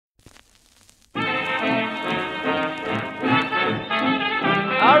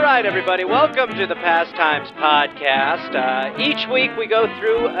right, everybody. Welcome to the Pastimes Podcast. Each week we go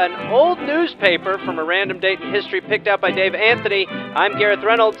through an old newspaper from a random date in history picked out by Dave Anthony. I'm Gareth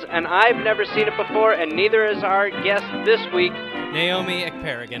Reynolds, and I've never seen it before, and neither is our guest this week, Naomi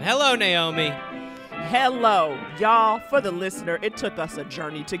Epkerigin. Hello, Naomi. Hello, y'all. For the listener, it took us a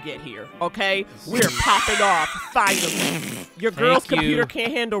journey to get here, okay? We're popping off, finally. Your girl's computer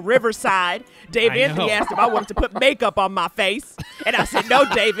can't handle Riverside. Dave Anthony asked if I wanted to put makeup on my face, and I said, no,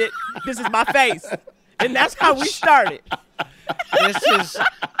 David, this is my face. And that's how we started. This is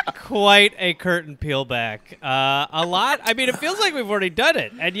quite a curtain peel back. A lot. I mean, it feels like we've already done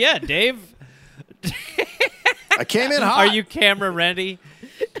it. And yeah, Dave. I came in hot. Are you camera ready?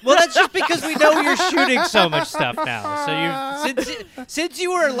 Well, that's just because we know you're shooting so much stuff now. So since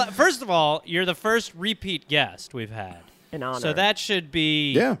you were first of all, you're the first repeat guest we've had. An honor. So that should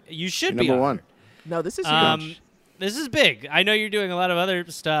be you should be number one. No, this is huge. This is big. I know you're doing a lot of other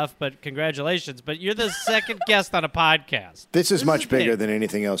stuff, but congratulations. But you're the second guest on a podcast. This is much bigger than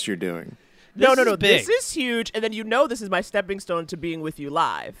anything else you're doing. No. This is huge, and then this is my stepping stone to being with you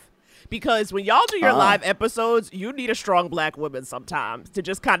live. Because when y'all do your live episodes, you need a strong black woman sometimes to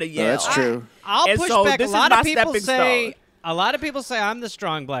just kind of yell. That's true. I'll push back. A lot of people say I'm the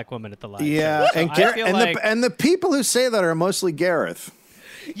strong black woman at the live. Yeah, show. So and the people who say that are mostly Gareth.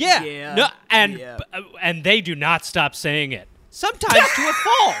 Yeah. No, and they do not stop saying it. Sometimes to a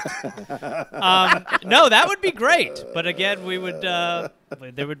fault. No, that would be great. But again, we would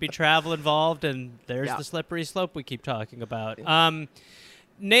there would be travel involved, and there's the slippery slope we keep talking about.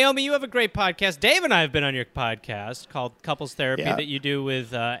 Naomi, you have a great podcast. Dave and I have been on your podcast called Couples Therapy that you do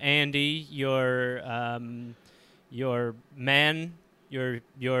with Andy, your man,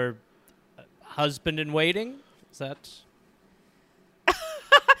 your husband in waiting. Is that?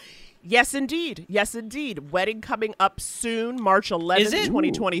 Yes, indeed. Wedding coming up soon, March 11th,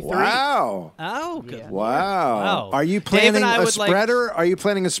 2023. Wow. Oh, good. Yeah. Wow. Are you planning a spreader? Are you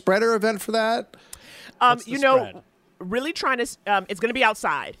planning a spreader event for that? Spread? Really trying to, it's going to be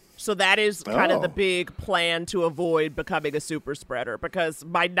outside. So that is kind of the big plan to avoid becoming a super spreader, because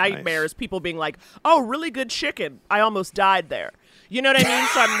my nightmare is people being like, oh, really good chicken. I almost died there. You know what I mean?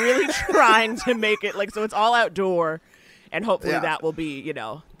 So I'm really trying to make it so it's all outdoor, and hopefully that will be,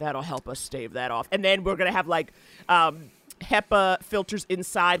 that'll help us stave that off. And then we're going to have HEPA filters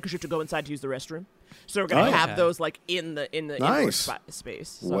inside, because you have to go inside to use the restroom. So we're going to have those in the indoor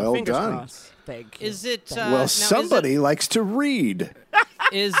space. So well fingers done. Crossed. Thank you. Is it somebody likes to read.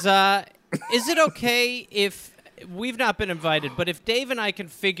 Is it okay if we've not been invited, but if Dave and I can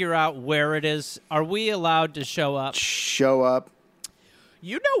figure out where it is, are we allowed to show up? Show up.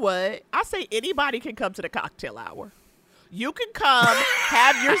 You know what? I say anybody can come to the cocktail hour. You can come,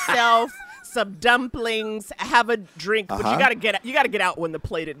 have yourself some dumplings, have a drink, but you gotta get out when the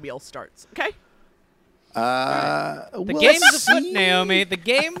plated meal starts. Okay. The game's afoot, Naomi. The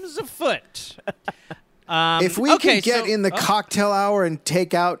game's afoot. If we can get in the cocktail hour and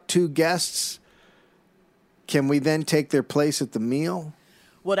take out two guests, can we then take their place at the meal?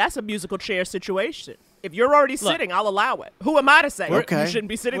 Well, that's a musical chair situation. If you're already sitting, I'll allow it. Who am I to say you shouldn't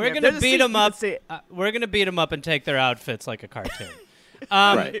be sitting there? We're going to beat them up. We're going to beat them up and take their outfits like a cartoon.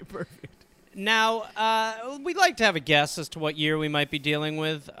 Right. Perfect. Now, we'd like to have a guess as to what year we might be dealing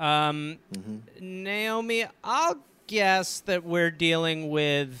with. Naomi, I'll guess that we're dealing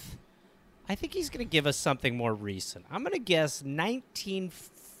with, I think he's going to give us something more recent. I'm going to guess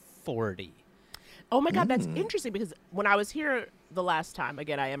 1940. Oh, my God, that's interesting, because when I was here the last time,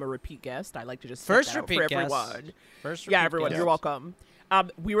 again, I am a repeat guest. I like to just set that out for everyone. Everyone, you're welcome.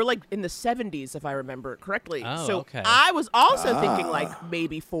 We were in the 70s, if I remember it correctly. Oh, so okay. I was also thinking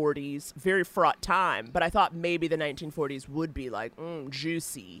maybe 40s, very fraught time. But I thought maybe the 1940s would be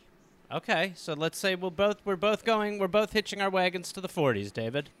juicy. Okay, so let's say we're both hitching our wagons to the 40s,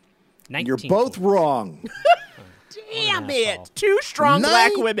 David. You're both wrong. Damn it! Two strong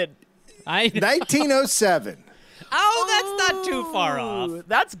black women. 1907. Oh, that's not too far off.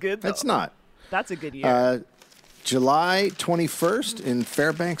 That's good, though. That's not. That's a good year. July 21st in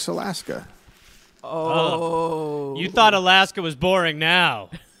Fairbanks, Alaska. Oh. You thought Alaska was boring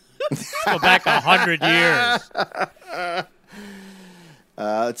now. Let's go back 100 years.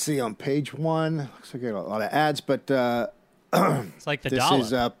 Let's see, on page 1. Looks like I got a lot of ads, but it's like the dollar.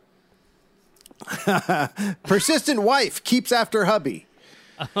 This is persistent wife keeps after hubby.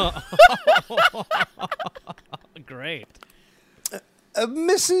 Great.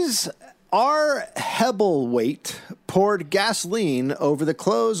 Mrs. R. Hebelwaite poured gasoline over the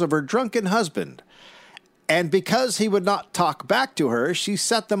clothes of her drunken husband, and because he would not talk back to her, she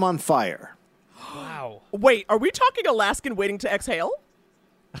set them on fire. Wow. Wait, are we talking Alaskan waiting to exhale?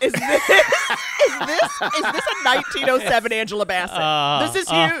 Is this a 1907 Angela Bassett? This is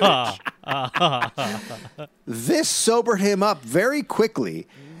huge. This sobered him up very quickly,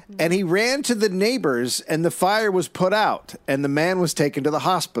 and he ran to the neighbors, and the fire was put out, and the man was taken to the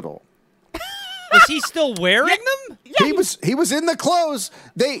hospital. Was he still wearing them? Yeah, He was in the clothes.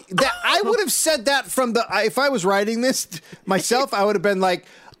 I would have said that from the. If I was writing this myself, I would have been like,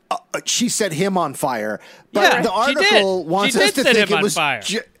 she set him on fire. But Yeah, the article wants us to think it was.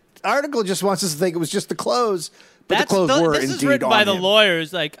 Article just wants us to think it was just the clothes. But the clothes were this indeed is written by on the him.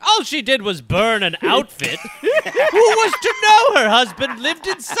 lawyers. Like, all she did was burn an outfit. Who was to know her husband lived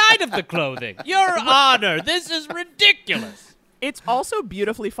inside of the clothing? Your Honor, this is ridiculous. It's also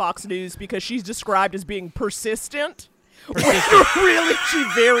beautifully Fox News because she's described as being persistent. Really, she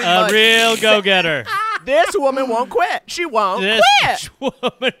very A much. real go-getter. This woman won't quit. She won't This quit.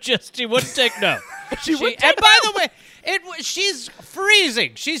 woman she wouldn't take no. She wouldn't take and by the way, she's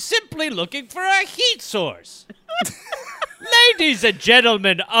freezing. She's simply looking for a heat source. Ladies and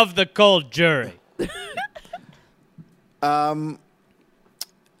gentlemen of the cold jury.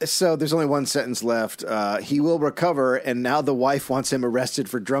 So there's only one sentence left. He will recover, and now the wife wants him arrested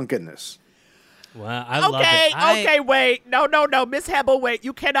for drunkenness. Well, I love it. Okay, wait. No, Miss Hebel, wait.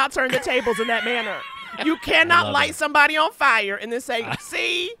 You cannot turn the tables in that manner. You cannot light somebody on fire and then say,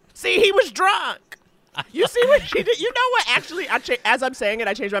 see, he was drunk. You see what she did? You know what? Actually, as I'm saying it,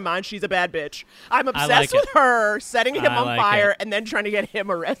 I changed my mind. She's a bad bitch. I'm obsessed with her setting him on fire and then trying to get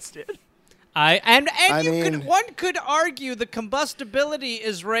him arrested. One could argue the combustibility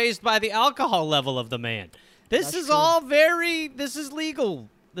is raised by the alcohol level of the man. This is legal.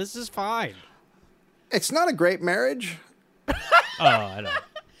 This is fine. It's not a great marriage. I don't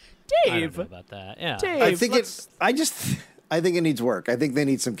Dave. know about that. Yeah. Dave, I think I think it needs work. I think they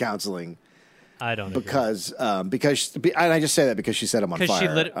need some counseling. I don't agree. Because and I just say that because she set him on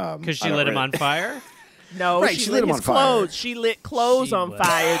fire. Because she lit him on fire? No, right, she lit lit him his on fire. clothes. She lit clothes on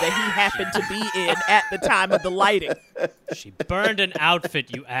fire that he happened to be in at the time of the lighting. She burned an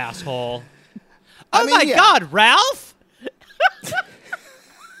outfit, you asshole. I Oh mean, my yeah. God, Ralph!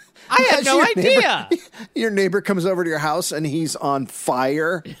 I had no idea. Your neighbor comes over to your house and he's on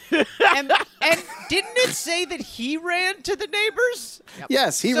fire. And didn't it say that he ran to the neighbors?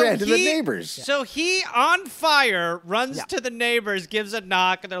 Yes, he ran to the neighbors. So he, on fire, runs to the neighbors, gives a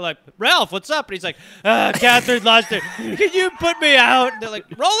knock, and they're like, Ralph, what's up? And he's like, Catherine lost her. Can you put me out? And they're like,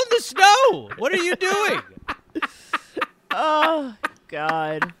 roll in the snow. What are you doing? Oh,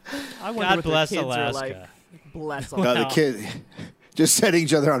 God. I wonder God what bless the kids Alaska. are like. Bless them. No, the kid just setting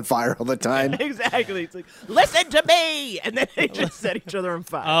each other on fire all the time. Exactly. It's like, listen to me! And then they just set each other on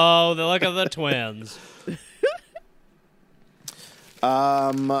fire. Oh, the look of the twins.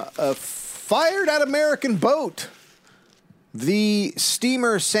 A fired at American boat. The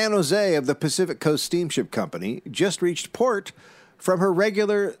steamer San Jose of the Pacific Coast Steamship Company just reached port from her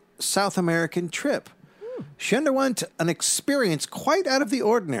regular South American trip. She underwent an experience quite out of the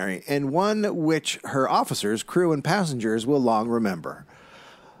ordinary, and one which her officers, crew, and passengers will long remember.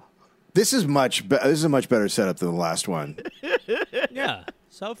 This is a much better setup than the last one. Yeah,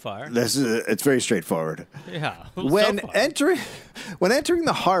 so far. It's very straightforward. Yeah. When so far. entering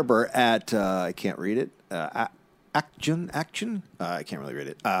the harbor at I can't read it. Action. I can't really read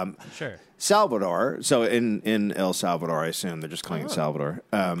it. Sure. Salvador. So in El Salvador, I assume they're just calling it Salvador.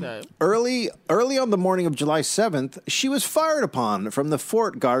 Okay. Early on the morning of July 7th, she was fired upon from the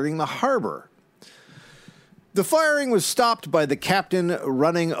fort guarding the harbor. The firing was stopped by the captain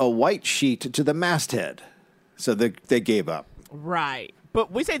running a white sheet to the masthead. So they gave up. Right.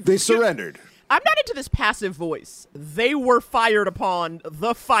 But we say They surrendered. I'm not into this passive voice. They were fired upon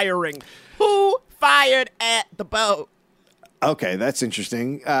the firing. Who fired at the boat? Okay, that's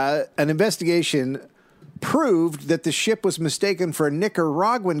interesting. An investigation proved that the ship was mistaken for a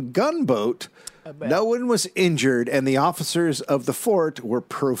Nicaraguan gunboat. No one was injured, and the officers of the fort were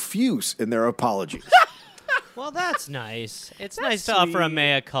profuse in their apologies. Well, that's nice. It's That's nice to offer a sweet.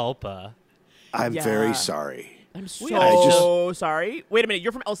 mea culpa. I'm Yeah. very sorry. I'm are so sorry. Wait a minute.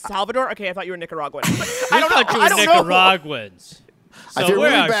 You're from El Salvador? Okay, I thought you were Nicaraguan. I thought you were I don't know. Nicaraguans. I So feel we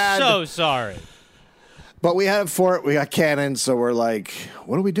really are bad. so sorry. But we have fort, we got cannons, so we're like,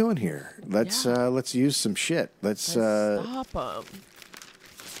 what are we doing here? Let's use some shit. Let's Stop them.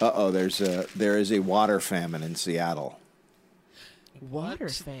 there is a water famine in Seattle. Water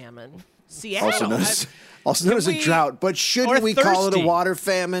famine. Also Seattle. known as a we- drought, but shouldn't or we call it a thirsty. water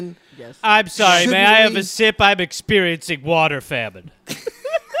famine? Yes. I'm sorry. May Shouldn't I have we- a sip? I'm experiencing water famine.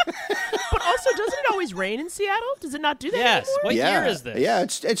 But also, doesn't it always always rain in Seattle? Does it not do that Yes. anymore? What year is this? Yeah,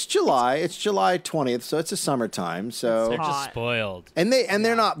 it's July. It's July 20th, so it's a summertime. So They're hot. just spoiled.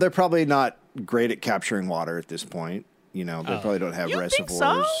 they're probably not great at capturing water at this point. You know, they probably don't have You reservoirs. think so?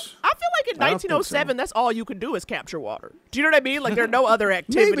 I feel like in I don't think 1907, so. that's all you could do is capture water. Do you know what I mean? Like, there are no other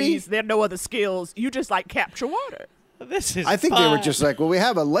activities. There are no other skills. You just, like, capture water. This is I think they were fun. just like, well, we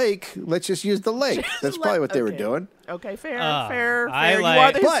have a lake. Let's just use the lake. That's probably what they were Okay. doing. Okay, fair. I You like-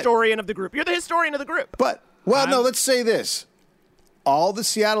 are the But- historian of the group. You're the historian of the group. But, no, let's say this. All the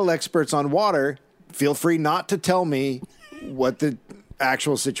Seattle experts on water, feel free not to tell me what the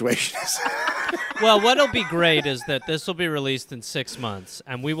actual situation is. Well, what'll be great is that this will be released in 6 months,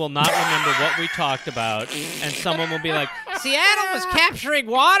 and we will not remember what we talked about, and someone will be like, Seattle was capturing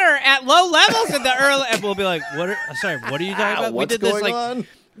water at low levels in the early... And we'll be like, what are you talking about? What's we did this, going like... on?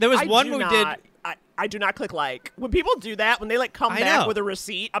 There was I one do we not, did... I do not click like. When people do that, when they like come I back know. with a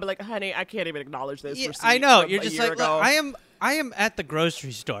receipt, I'll be like, honey, I can't even acknowledge this Yeah, receipt. I know. from You're a just year like, ago. look, I am at the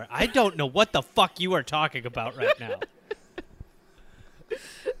grocery store. I don't know what the fuck you are talking about right now.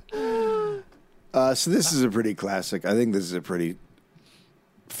 So this is a pretty classic. I think this is a pretty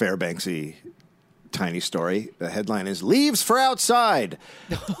Fairbanksy tiny story. The headline is "Leaves for Outside."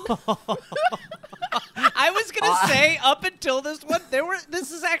 I was gonna say up until this one,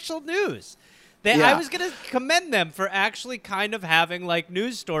 this is actual news. I Yeah. was gonna commend them for actually kind of having like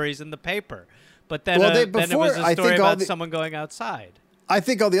news stories in the paper, but then, Well, then it was before, a I story think all about the- someone going outside. I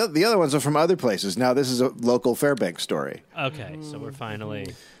think all the other ones are from other places. Now this is a local Fairbanks story. Okay, so we're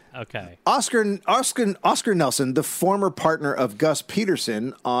finally okay. Oscar Nelson, the former partner of Gus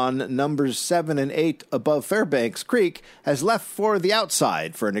Peterson on numbers 7 and 8 above Fairbanks Creek, has left for the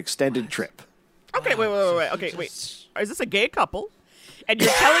outside for an extended trip. Okay, wait. Okay, wait. Is this a gay couple? And you're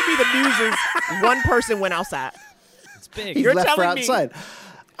telling me the news is one person went outside? It's big. He's You're left for telling me- outside.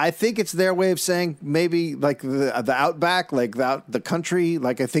 I think it's their way of saying maybe like the outback, like the country.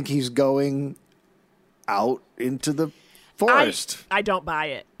 Like I think he's going out into the forest. I don't buy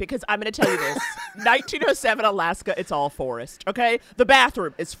it because I'm going to tell you this. 1907 Alaska, it's all forest, okay? The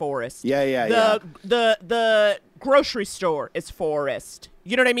bathroom is forest. Yeah. The grocery store is forest.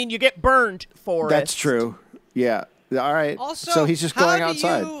 You know what I mean? You get burned forest. That's true. Yeah. All right. Also, so he's just going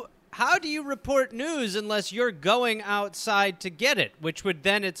outside. How do you report news unless you're going outside to get it, which would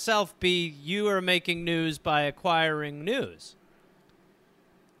then itself be you are making news by acquiring news?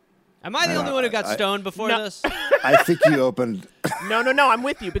 Am I the only one who got stoned before No. this? I think you opened. No, I'm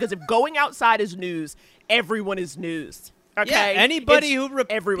with you because if going outside is news, everyone is news. Okay? Yeah, anybody It's- who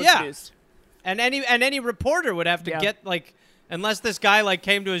everyone's yeah. news. And any reporter would have to Yeah. get like, unless this guy like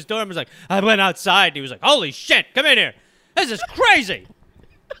came to his door and was like, I went outside. And he was like, holy shit, come in here. This is crazy.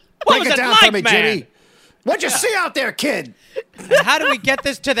 What Break was it down like, for me, man? Jimmy. What'd you see out there, kid? And how do we get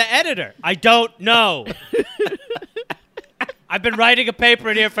this to the editor? I don't know. I've been writing a paper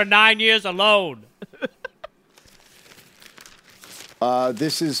in here for 9 years alone.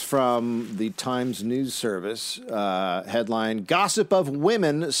 This is from the Times News Service. Headline: Gossip of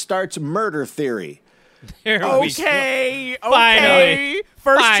women starts murder theory. Here we go. Okay. Finally.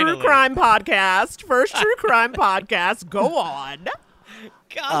 First Finally. true crime podcast. Go on.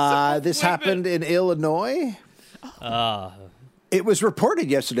 Gossip of This women. happened in Illinois. It was reported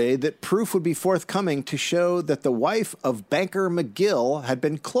yesterday that proof would be forthcoming to show that the wife of banker McGill had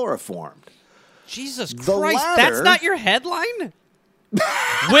been chloroformed. Jesus The Christ, latter- that's not your headline?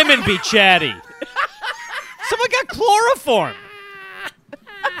 Women be chatty. Someone got chloroform.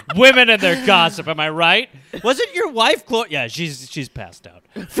 Women and their gossip, am I right? Wasn't your wife Yeah, she's passed out.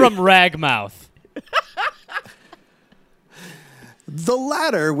 From Ragmouth. The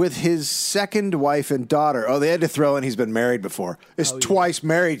latter with his second wife and daughter. Oh, they had to throw in he's been married before. This twice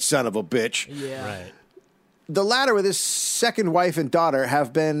married son of a bitch. Yeah. Right. The latter with his second wife and daughter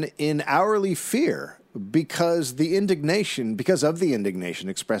have been in hourly fear because of the indignation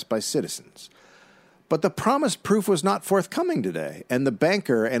expressed by citizens. But the promised proof was not forthcoming today, and the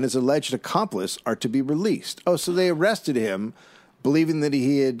banker and his alleged accomplice are to be released. Oh, so they arrested him, believing that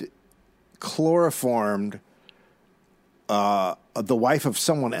he had chloroformed the wife of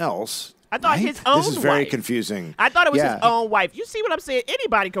someone else. I thought right? his own This is very wife. confusing. I thought it was Yeah. his own wife. You see what I'm saying?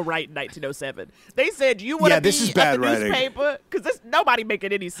 Anybody could write in 1907. They said you want to Yeah, be this is at bad the writing. newspaper because nobody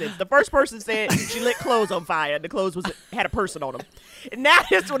making any sense. The first person said she lit clothes on fire and the clothes had a person on them. And now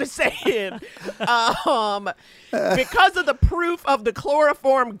that's what it's saying. Because of the proof of the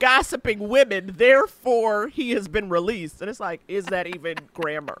chloroform gossiping women, therefore he has been released. And it's like, is that even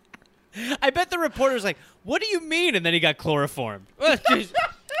grammar? I bet the reporter's like, what do you mean? And then he got chloroformed.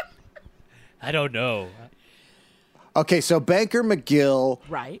 I don't know. Okay, so Banker McGill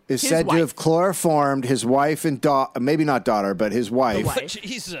Right. is His said wife. to have chloroformed his wife and maybe not daughter, but his wife. wife.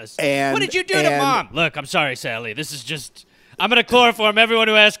 Jesus. And- what did you do to and- Mom? Look, I'm sorry, Sally. This is just... I'm going to chloroform everyone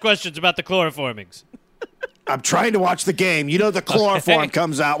who asks questions about the chloroformings. I'm trying to watch the game. You know the chloroform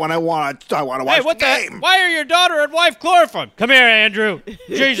comes out when I want to watch the game. Why are your daughter and wife chloroformed? Come here, Andrew.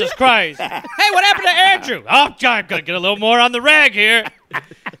 Jesus Christ. Hey, what happened to Andrew? Oh, God, I'm going to get a little more on the rag here.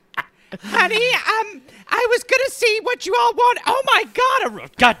 Honey, I was going to see what you all want. Oh, my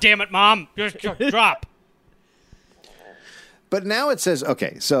God. God damn it, Mom. Just drop. But now it says,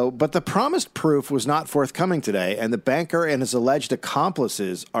 but the promised proof was not forthcoming today, and the banker and his alleged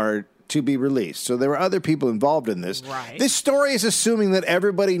accomplices are to be released. So there were other people involved in this. Right. This story is assuming that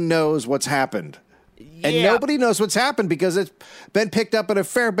everybody knows what's happened. And Yeah. nobody knows what's happened because it's been picked up in a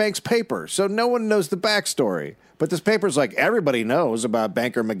Fairbanks paper. So no one knows the backstory. But this paper's like, everybody knows about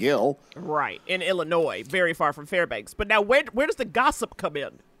Banker McGill. Right. In Illinois, very far from Fairbanks. But now where does the gossip come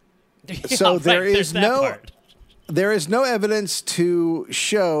in? So there there's is that no... part. There is no evidence to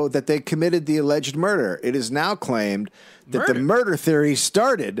show that they committed the alleged murder. It is now claimed that the murder theory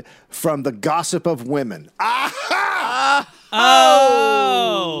started from the gossip of women.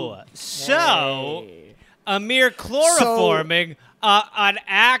 Oh, so a mere chloroforming, an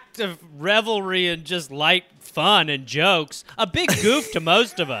act of revelry and just light fun and jokes, a big goof to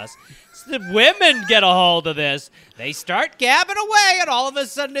most of us. So the women get a hold of this. They start gabbing away, and all of a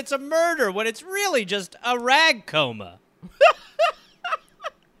sudden it's a murder when it's really just a rag coma.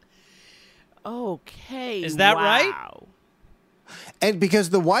 Okay. Is that right? Wow. And because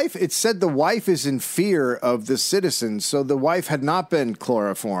it said the wife is in fear of the citizens, so the wife had not been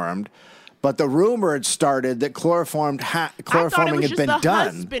chloroformed, but the rumor had started that chloroforming I thought it was had just been the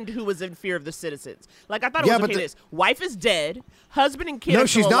done. husband who was in fear of the citizens. Like, I thought it Yeah, was but okay. This wife is dead. Husband and kid No, are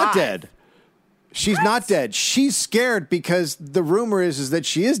she's still not alive. dead. She's not dead. She's scared because the rumor is that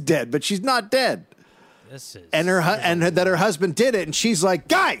she is dead, but she's not dead. This is And that her husband did it, and she's like,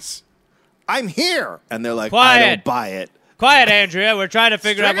 "Guys, I'm here," and they're like, Quiet. "I don't buy it." Quiet, Andrea. We're trying to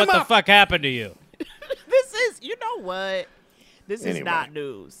figure out String what 'em the up. fuck happened to you. This is, you know what? This Anyway. is not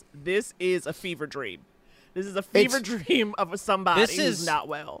news. This is a fever dream. This is a fever dream of somebody This who's is- not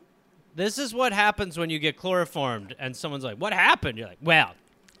well. This is what happens when you get chloroformed and someone's like, "What happened?" You're like, "Well,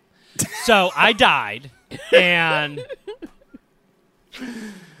 so I died, and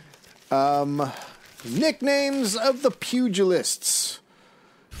Nicknames of the pugilists.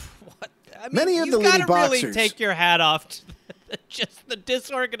 I mean, Many of you've the leading gotta really boxers. take your hat off to just the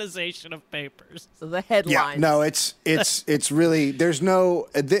disorganization of papers." So the headlines. Yeah, no, it's really there's no.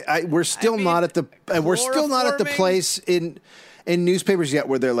 We're still not at the chloroforming? place in newspapers yet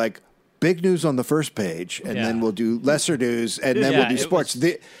where they're like big news on the first page, and Yeah. then we'll do lesser news, and then Yeah, we'll do it sports.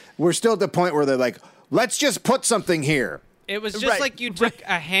 was- We're still at the point where they're like, let's just put something here. It was just Right, like you took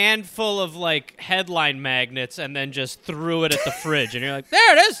a handful of like headline magnets and then just threw it at the fridge, and you're like,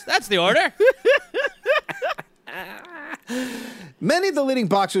 "There it is. That's the order." Many of the leading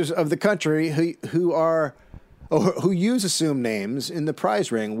boxers of the country who use assumed names in the prize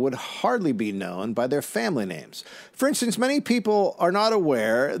ring would hardly be known by their family names. For instance, many people are not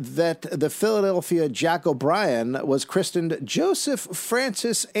aware that the Philadelphia Jack O'Brien was christened Joseph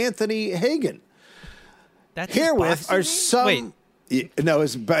Francis Anthony Hagen. That's his Herewith boxing are name? some... Wait, No,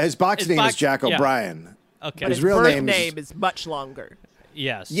 his boxing name is Jack yeah. O'Brien. okay. But His his real birth name name is much longer.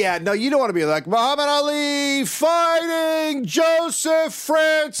 Yes. Yeah, no, you don't want to be like Muhammad Ali fighting Joseph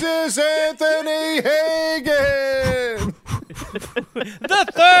Francis Anthony Hagen. The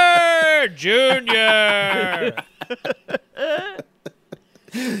third junior.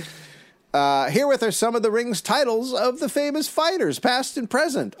 Herewith are some of the ring's titles of the famous fighters, past and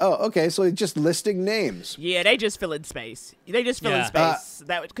present. Oh, okay, so he's just listing names. Yeah, they just fill in space. They just fill in Yeah. space.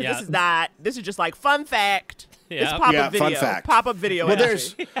 Because yeah. this is just like fun fact. Yeah. It's pop-up Yeah, video. fun fact. Pop-up video. Well,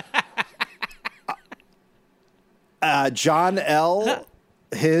 entry. there's John L.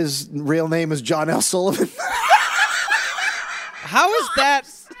 His real name is John L. Sullivan. How is that?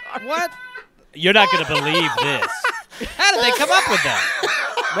 What? You're not going to believe this. How did they come up with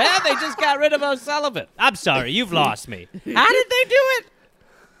that? Well, they just got rid of O'Sullivan. I'm sorry, you've lost me. How did they do it?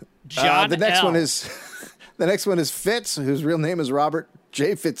 John the next L. one is the next one is Fitz, whose real name is Robert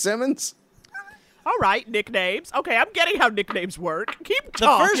J. Fitzsimmons. All right, nicknames. Okay, I'm getting how nicknames work. Keep The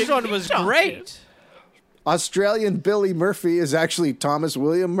talking. first one keep was talking. great. Australian Billy Murphy is actually Thomas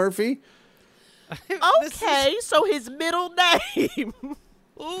William Murphy. Okay, so his middle name.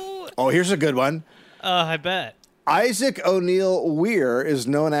 Ooh. Oh, here's a good one. I bet. Isaac O'Neill Weir is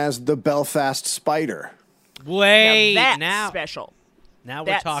known as the Belfast Spider. Wait, now that's now special. we're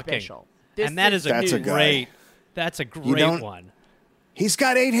That's talking. special. This And that is a That's a guy. great That's a great one. He's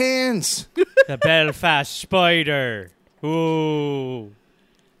got 8 hands. The Belfast Spider. Ooh.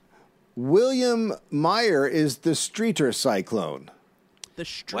 William Meyer is the Streeter Cyclone. The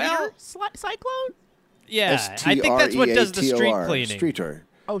Streeter Cyclone? Yeah, I think that's what does the street cleaning. Streeter.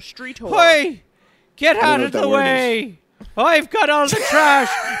 Oh, street whore. Hey, get out of the way. I've got all the trash.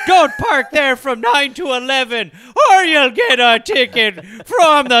 Don't park there from 9 to 11, or you'll get a ticket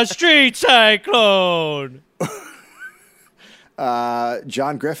from the street cyclone.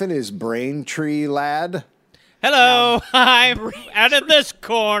 John Griffin is Braintree Lad. Hello, I'm out of this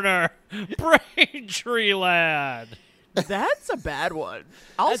corner. Braintree Lad. That's a bad one.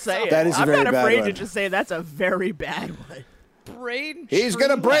 I'll say it. That is a very bad I'm not afraid one. to just say that's a very bad one. Braintree. He's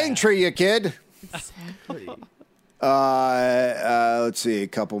gonna Braintree you, kid. Exactly. Let's see, a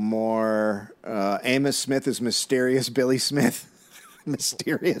couple more. Amos Smith is Mysterious Billy Smith.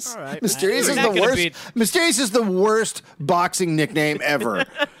 Mysterious. All right. Mysterious is the worst. Mysterious is the worst boxing nickname ever.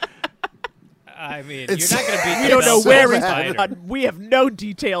 I mean, you're not going to beat. We don't know where he's Spider. on. We have no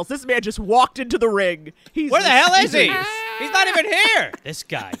details. This man just walked into the ring. Where the hell is he? He's not even here. This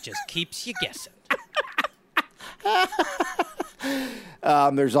guy just keeps you guessing.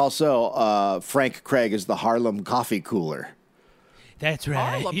 There's also Frank Craig is the Harlem Coffee Cooler. That's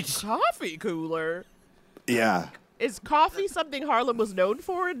right. Harlem Coffee Cooler. Yeah. Is coffee something Harlem was known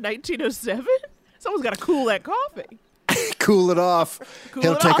for in 1907? Someone's got to cool that coffee. Cool it off.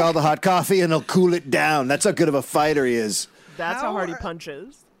 He'll take off. all the hot coffee and he'll cool it down. That's how good of a fighter he is. That's how hard he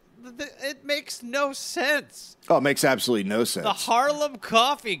punches. It makes no sense. Oh, it makes absolutely no sense. The Harlem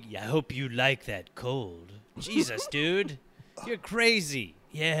Coffee. I hope you like that cold. Jesus, dude. You're crazy.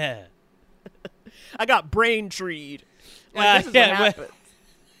 Yeah. I got brain-treed. This is what happens.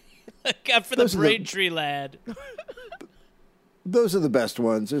 Look out for the Braintree Lad. Those are the best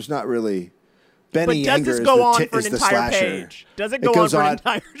ones. There's not really... Benny But does Yeager this go on for is an the entire slasher. page? Does it go on for an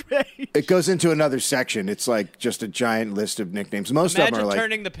entire page? It goes into another section. It's like just a giant list of nicknames. Most of them Imagine are like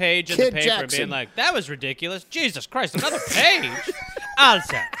turning the page of the Kid paper Jackson. and being like, that was ridiculous. Jesus Christ, another page?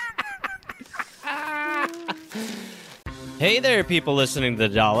 Also. Hey there, people listening to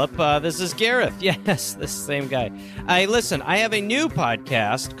The Dollop. This is Gareth. Yes, this same guy. Listen, I have a new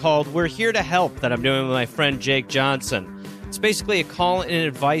podcast called We're Here to Help that I'm doing with my friend Jake Johnson. It's basically a call and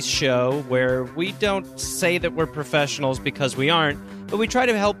advice show where we don't say that we're professionals because we aren't, but we try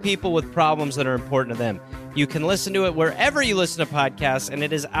to help people with problems that are important to them. You can listen to it wherever you listen to podcasts, and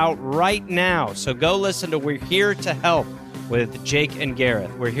it is out right now. So go listen to We're Here to Help with Jake and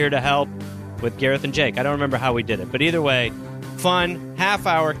Gareth. We're Here to Help with Gareth and Jake. I don't remember how we did it, but either way, fun, half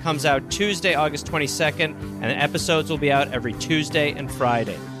hour, comes out Tuesday, August 22nd, and the episodes will be out every Tuesday and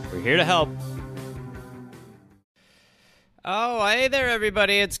Friday. We're here to help. Oh, hey there,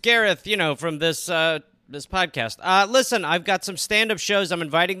 everybody. It's Gareth, from this podcast. Listen, I've got some stand-up shows I'm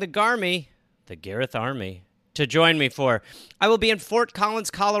inviting the Garmy, the Gareth Army, to join me for. I will be in Fort Collins,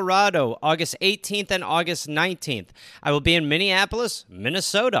 Colorado, August 18th and August 19th. I will be in Minneapolis,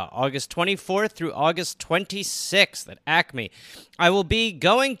 Minnesota, August 24th through August 26th at Acme. I will be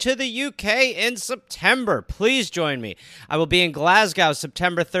going to the UK in September. Please join me. I will be in Glasgow,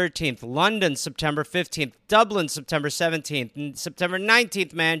 September 13th, London, September 15th, Dublin, September 17th, and September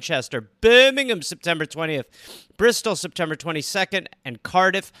 19th, Manchester, Birmingham, September 20th, Bristol, September 22nd, and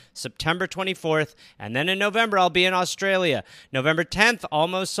Cardiff, September 24th. And then in November, I'll be in Australia. November 10th,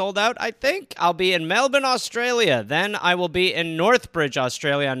 almost sold out, I think. I'll be in Melbourne, Australia. Then I will be in Northbridge,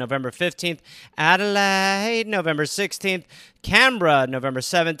 Australia on November 15th. Adelaide, November 16th. Canberra, November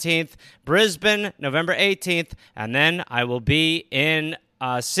 17th. Brisbane, November 18th. And then I will be in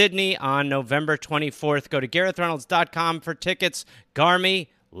Sydney on November 24th. Go to GarethReynolds.com for tickets. Garmy,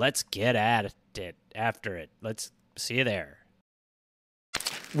 let's get at it after it. Let's see you there.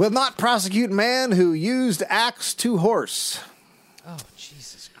 will not prosecute man who used axe to horse. Oh,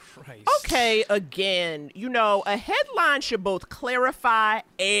 Jesus Christ. Okay, again, a headline should both clarify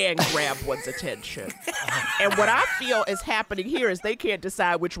and grab one's attention. And what I feel is happening here is they can't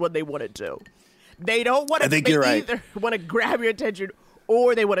decide which one they want to do. They don't want to. I think you're right. Either want to grab your attention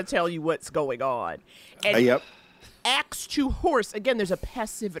or they want to tell you what's going on. And Yep. axe to horse, again, there's a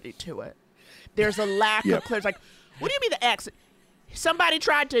passivity to it. There's a lack of clarity. Like, what do you mean the axe? Somebody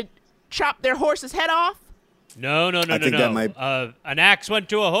tried to chop their horse's head off? No. that might- An axe went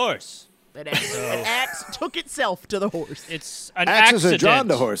to a horse. An axe took itself to the horse. It's an Axes accident. are drawn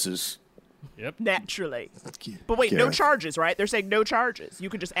to horses. Yep. Naturally. But wait, no charges, right? They're saying no charges. You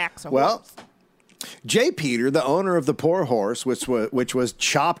could just axe a Well, horse. J. Peter, the owner of the poor horse, which was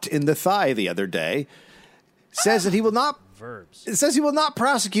chopped in the thigh the other day, says that he will not verbs. It says he will not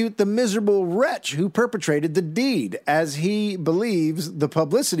prosecute the miserable wretch who perpetrated the deed, as he believes the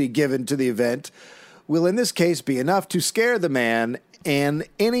publicity given to the event will in this case be enough to scare the man and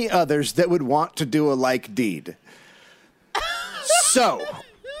any others that would want to do a like deed. So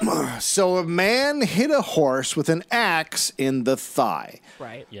a man hit a horse with an axe in the thigh.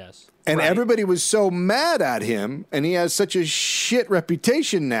 Right. Yes. And everybody was so mad at him, and he has such a shit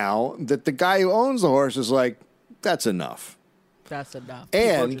reputation now that the guy who owns the horse is like, that's enough. That's enough.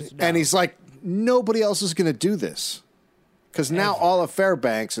 And he's like, nobody else is going to do this. Because now all of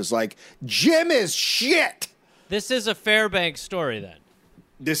Fairbanks is like, Jim is shit. This is a Fairbanks story, then.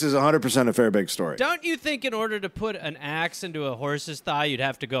 This is 100% a Fairbanks story. Don't you think in order to put an axe into a horse's thigh, you'd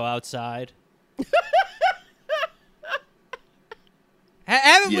have to go outside?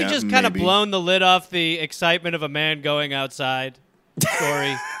 Haven't we just kind of blown the lid off the excitement of a man going outside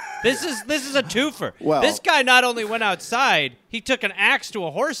story? This is a twofer. Well, this guy not only went outside, he took an axe to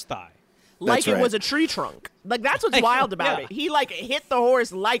a horse thigh. Like it was a tree trunk. Like, that's what's wild about it. He, like, hit the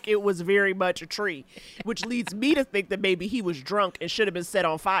horse like it was very much a tree, which leads me to think that maybe he was drunk and should have been set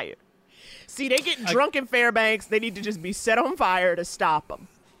on fire. See, they get drunk in Fairbanks. They need to just be set on fire to stop them.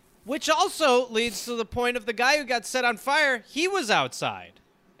 Which also leads to the point of the guy who got set on fire, he was outside.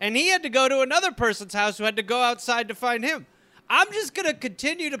 And he had to go to another person's house who had to go outside to find him. I'm just going to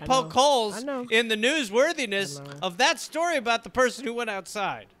continue to poke holes in the newsworthiness of that story about the person who went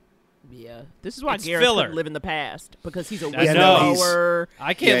outside. Yeah. This is why It's Garrett filler. couldn't live in the past, because he's a I whistleblower.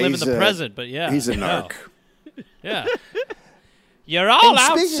 I can't live in the present, but yeah. He's a narc. Yeah. You're all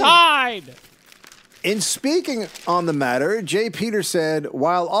outside. In speaking on the matter, Jay Peter said,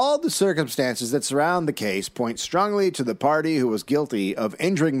 while all the circumstances that surround the case point strongly to the party who was guilty of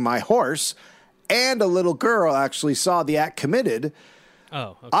injuring my horse and a little girl actually saw the act committed,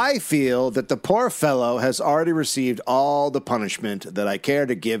 I feel that the poor fellow has already received all the punishment that I care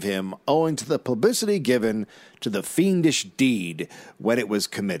to give him owing to the publicity given to the fiendish deed when it was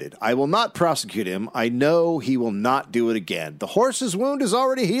committed. I will not prosecute him. I know he will not do it again. The horse's wound is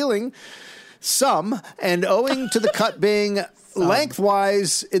already healing. And owing to the cut being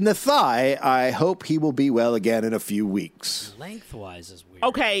lengthwise in the thigh, I hope he will be well again in a few weeks. Lengthwise is weird.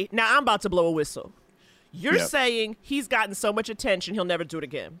 Okay, now I'm about to blow a whistle. You're saying he's gotten so much attention he'll never do it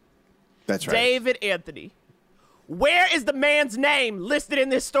again. That's right. David Anthony. Where is the man's name listed in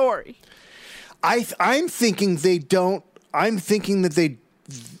this story? I'm thinking they don't. I'm thinking that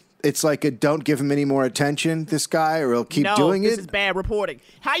it's like a don't give him any more attention, this guy, or he'll keep doing it. This is bad reporting.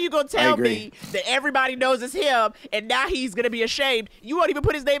 How you going to tell me that everybody knows it's him and now he's going to be ashamed? You won't even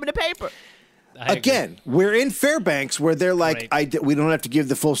put his name in the paper. Again, we're in Fairbanks where they're like, we don't have to give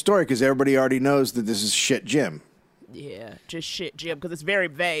the full story because everybody already knows that this is shit Jim. Yeah, just shit Jim, because it's very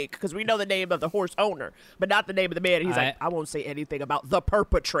vague, because we know the name of the horse owner, but not the name of the man. He's like, I won't say anything about the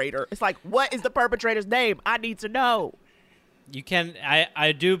perpetrator. It's like, what is the perpetrator's name? I need to know. You can.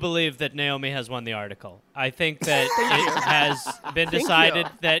 I do believe that Naomi has won the article. I think that it has been decided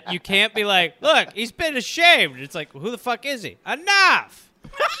that you can't be like, look, he's been ashamed. It's like, well, who the fuck is he? Enough.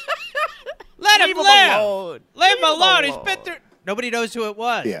 Let him live. Leave him alone. He's been through. Nobody knows who it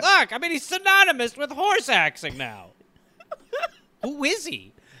was. Yeah. Look, I mean, he's synonymous with horse axing now. Who is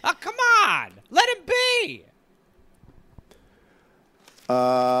he? Oh, come on. Let him be.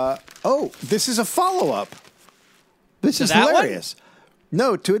 This is a follow-up. This is hilarious.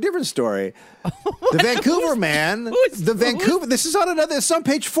 No, to a different story. The Vancouver man. This is on another. It's on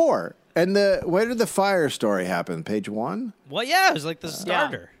page 4. And where did the fire story happen? Page 1. Well, yeah, it was like the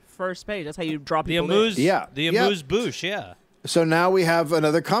starter. First page. That's how you draw The people. amuse. Yeah. The amuse-bouche. Yeah. So now we have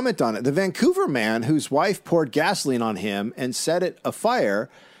another comment on it. The Vancouver man whose wife poured gasoline on him and set it afire,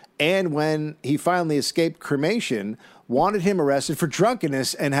 and when he finally escaped cremation, wanted him arrested for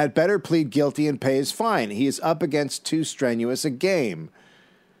drunkenness and had better plead guilty and pay his fine. He is up against too strenuous a game.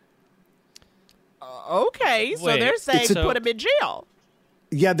 Okay, so they're saying put him in jail.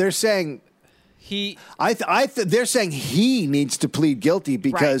 Yeah, they're saying they're saying he needs to plead guilty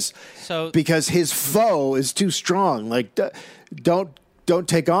because his foe is too strong. Like, don't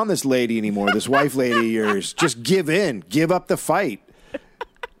take on this lady anymore. This wife lady of yours. Just give in. Give up the fight.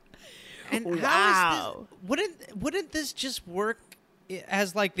 And wow. Wouldn't this just work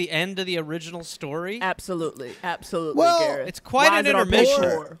as like the end of the original story? Absolutely. Well, Garrett. It's quite an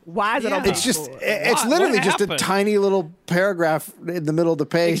intermission. Why is it on page 4? It's literally just a tiny little paragraph in the middle of the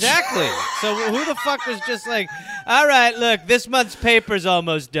page. Exactly. So who the fuck was just like, all right, look, this month's paper's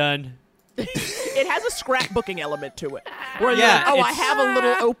almost done. It has a scrapbooking element to it. Where you're like, I have a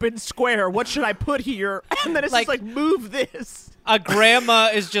little open square. What should I put here? And then it's just like, move this. a grandma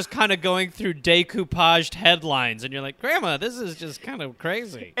is just kind of going through decoupaged headlines, and you're like, Grandma, this is just kind of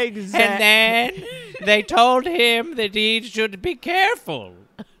crazy. Exactly. And then they told him that he should be careful.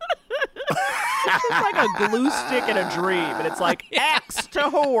 It's like a glue stick in a dream, and it's like, axe to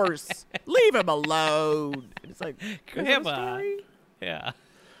horse. Leave him alone. And it's like, Grandma. story? Yeah.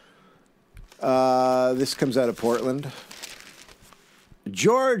 This comes out of Portland.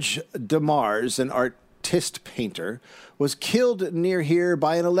 George DeMars, an artist painter, was killed near here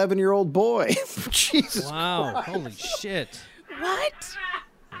by an 11-year-old boy. Jesus Wow. Christ. Holy shit. What?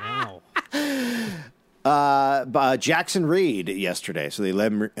 Wow. Jackson Reed yesterday. So the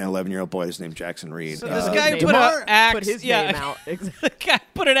 11-year-old boy is named Jackson Reed. So this guy guy put DeMar- an axe. put his yeah. name out. The guy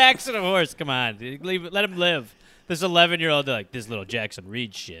put an axe on a horse. Come on. Let him live. This 11-year-old, like, this little Jackson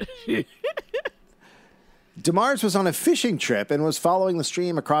Reed shit. DeMars was on a fishing trip and was following the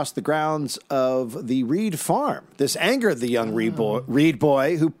stream across the grounds of the Reed farm. This angered the young Reed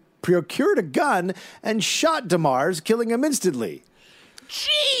boy, who procured a gun and shot DeMars, killing him instantly.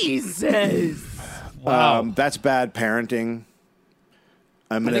 Jesus. Wow. That's bad parenting.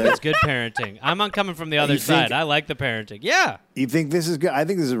 I think it's good parenting. I'm on coming from the other side. I like the parenting. Yeah. You think this is good? I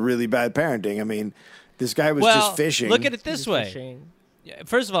think this is really bad parenting. I mean, this guy was Well, just fishing. look at it this way. Fishing. Yeah,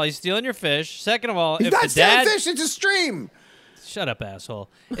 first of all, he's stealing your fish. Second of all, He's if not the stealing dad fish. It's a stream. Shut up, asshole.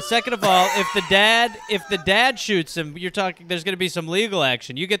 Second of all, if the dad shoots him, you're talking there's going to be some legal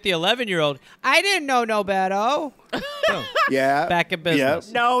action. You get the 11-year-old. I didn't know no better. Boom. Yeah. Back in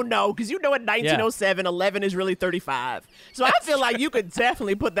business. Yep. No, because you know in 1907, 11 is really 35. So I feel like you could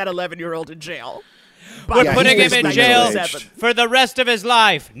definitely put that 11-year-old in jail. We're Yeah, putting he him was in jail 1907. for the rest of his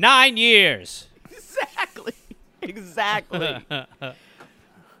life. 9 years. Exactly.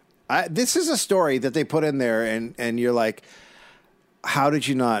 This is a story that they put in there, and you're like, how did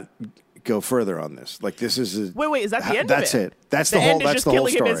you not go further on this? Like, this is Wait, is that the end that's of it? That's the the whole. end is That's just the whole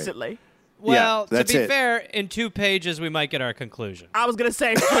killing him story. instantly. Well, to that's be it. fair, in 2 pages we might get our conclusion. I was going to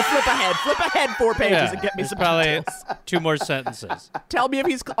say, flip ahead 4 pages and get me There's some probably details. 2 more sentences. Tell me if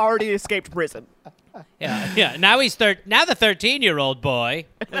he's already escaped prison. Yeah. Now he's now the 13-year-old boy.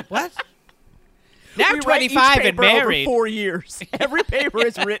 Wait, what? Now We write each 25 and paper over married. 4 years. Every paper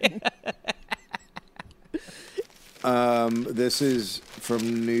is written. This is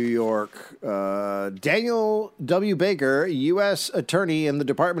from New York. Daniel W. Baker, U.S. Attorney in the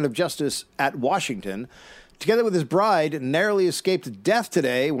Department of Justice at Washington, together with his bride, narrowly escaped death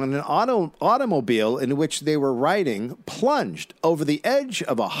today when an automobile in which they were riding plunged over the edge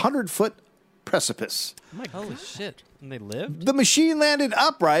of a 100-foot precipice. Holy shit. And they lived? The machine landed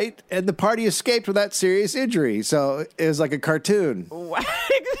upright, and the party escaped without serious injury. So it was like a cartoon.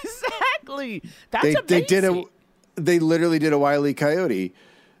 Exactly. That's amazing. They literally did a Wile E. Coyote.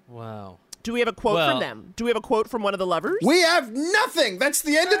 Wow. Do we have a quote from them? Do we have a quote from one of the lovers? We have nothing. That's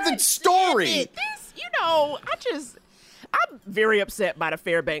the end of the story. I'm very upset by the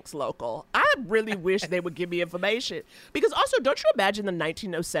Fairbanks local. I really wish they would give me information. Because also, don't you imagine the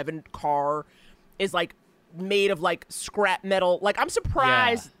 1907 car is like made of like scrap metal? Like, I'm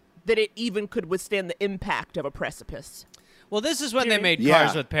surprised that it even could withstand the impact of a precipice. Well, this is when they made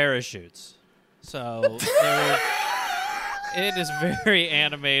cars with parachutes. So it is very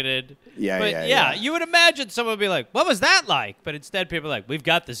animated. Yeah. You would imagine someone would be like, what was that like? But instead people are like, we've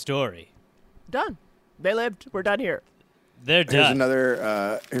got the story. Done. They lived. We're done here. They're done.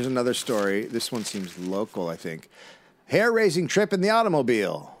 Here's another story. This one seems local, I think. Hair-raising trip in the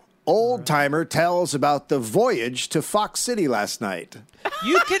automobile. Old timer tells about the voyage to Fox City last night.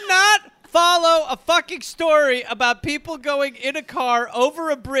 You cannot follow a fucking story about people going in a car over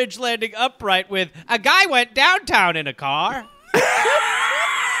a bridge landing upright with a guy went downtown in a car.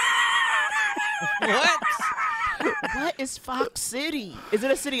 What? What is Fox City? Is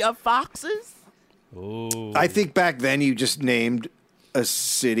it a city of foxes? Ooh. I think back then you just named a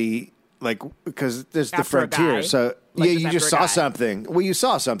city, like, because there's the After a frontier. guy? So, Like yeah, just you after just a saw guy. something. Well, you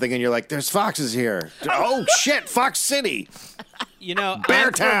saw something, and you're like, there's foxes here. Oh, shit, Fox City. You know,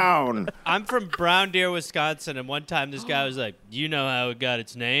 Beartown. I'm from Brown Deer, Wisconsin, and one time this guy was like, do you know how it got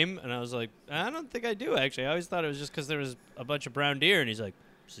its name? And I was like, I don't think I do, actually. I always thought it was just because there was a bunch of brown deer. And he's like,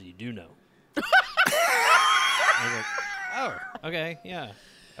 so you do know. I was like, oh, okay, yeah,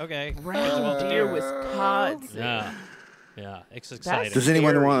 okay. Brown Deer, Wisconsin. Yeah, it's exciting. Does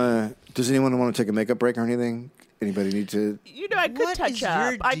anyone want to take a makeup break or anything? Anybody need to? You know, I could What touch is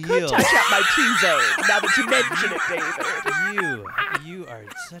up. your I could deal? touch up my T-zone now that you mention it, David. You are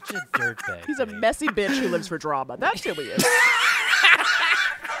such a dirtbag. He's a Dave. messy bitch who lives for drama. That's who he is.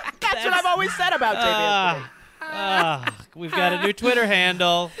 That's what I've always said about David Anthony. We've got a new Twitter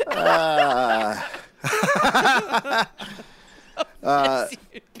handle.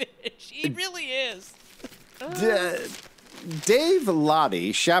 He really is. Dave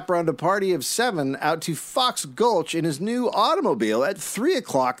Lottie chaperoned a party of 7 out to Fox Gulch in his new automobile at 3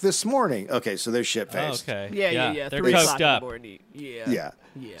 o'clock this morning. Okay, so they're shit-faced. Oh, okay. Yeah. They're 3 coked o'clock in the up. morning. Yeah.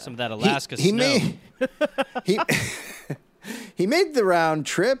 Some of that Alaska snow. He made the round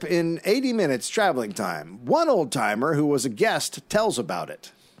trip in 80 minutes traveling time. One old-timer who was a guest tells about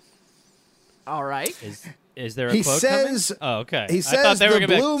it. All right. Is there a quote coming? Oh, okay. He I says thought they were the going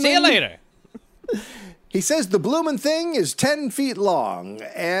to be like, see you later. He says the bloomin' thing is 10 feet long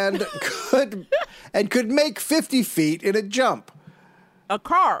and could make 50 feet in a jump. A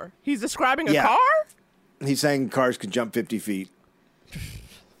car. He's describing a Yeah. car? He's saying cars could jump 50 feet.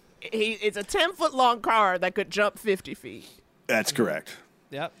 It's a 10-foot-long car that could jump 50 feet. That's correct.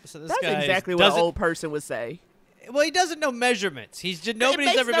 Yep. So this That's guy exactly what an old person would say. Well, he doesn't know measurements. Nobody's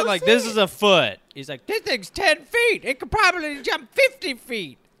makes ever no been like, sense. this is a foot. He's like, this thing's 10 feet. It could probably jump 50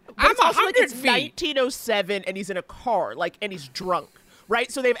 feet. But I'm it's also like 100 it's feet. 1907 and he's in a car, and he's drunk, right?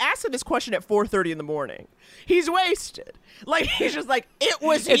 So they've asked him this question at 4:30 in the morning. He's wasted. Like, he's just like, it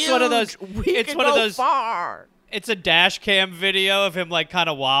was It's huge. one of those- We it's can one of go those- far. It's a dash cam video of him like kind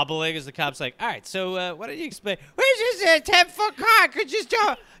of wobbling as the cop's like, all right, so what did you explain? Where's this 10-foot car? Could just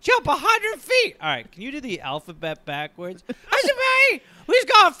jump 100 feet. All right, can you do the alphabet backwards? I said, hey, we've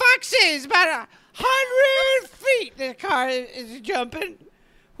got foxes about 100 feet. The car is jumping.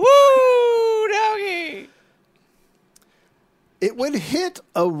 Woo, doggy. It would hit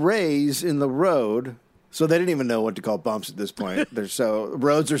a raise in the road, so they didn't even know what to call bumps at this point.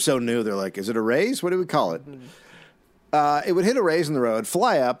 Roads are so new, they're like, is it a raise? What do we call it? It would hit a raise in the road,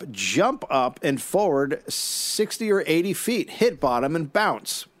 fly up, jump up and forward 60 or 80 feet, hit bottom, and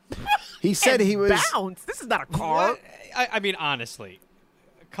bounce. He said he was... Bounce? This is not a car. What? I mean, honestly,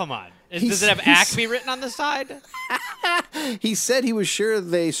 come on. Does it have Acme written on the side? He said he was sure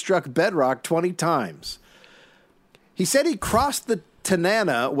they struck bedrock 20 times. He said he crossed the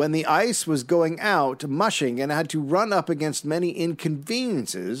Tanana when the ice was going out, mushing, and had to run up against many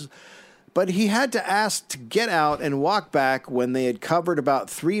inconveniences, but he had to ask to get out and walk back when they had covered about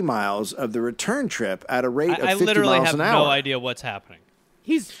 3 miles of the return trip at a rate of 50 miles an hour. I literally have no idea what's happening.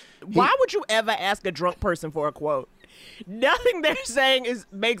 Why would you ever ask a drunk person for a quote? Nothing they're saying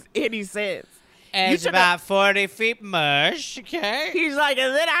makes any sense. It's about 40 feet mush, okay? He's like,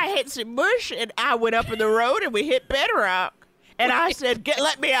 and then I hit some mush, and I went up in the road, and we hit bedrock. And I said,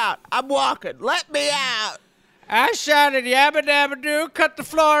 let me out. I'm walking. Let me out. I shouted yabba dabba doo, cut the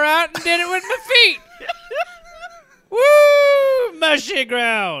floor out, and did it with my feet. Woo! Mushy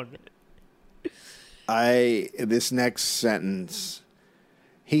ground. This next sentence,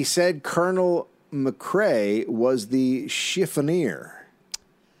 he said Colonel McCrae was the chiffonier.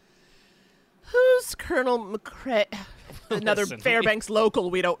 Who's Colonel McCrae? Another Listen, Fairbanks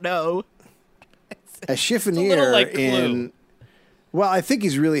local we don't know. A chiffonier little like in... Well, I think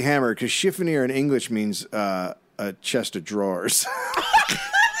he's really hammered because chiffonier in English means a chest of drawers.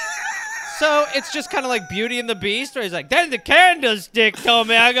 So it's just kind of like Beauty and the Beast, where he's like, then the candlestick told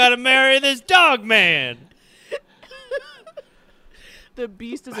me I gotta marry this dog man. The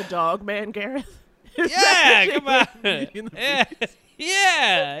Beast is a dog man, Gareth. Yeah, come on. Beauty and the Yeah,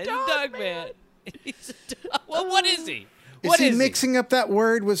 yeah, he's a Dog dog man. man. He's a dog. Well, what is he? Is he mixing up that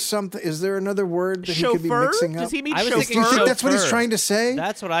word with something? Is there another word that he could be Chauffeur? mixing up? Does he mean I was chauffeur? Do you think that's what he's chauffeur. trying to say?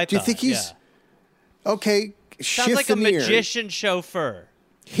 That's what I thought. Do you think he's... Yeah. Okay, Sounds like a chiffonier. magician chauffeur.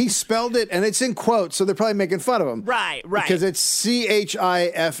 He spelled it, and it's in quotes, so they're probably making fun of him. Right. Because it's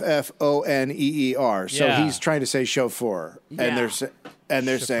CHIFFONEER. So Yeah. he's trying to say chauffeur. Yeah. And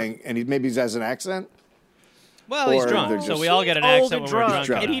they're saying, and maybe he has an accent? Well, he's Or drunk, they're so just- we all get an He's old accent and when we're drunk,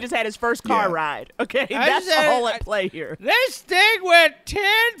 drunk. and he just had his first car Yeah. ride. Okay, I that's said- all at play here. This thing went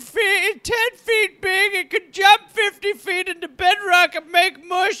 10 feet big. It could jump 50 feet into bedrock and make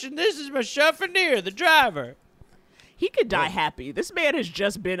mush, and this is my chiffonier, the driver. He could die happy. This man has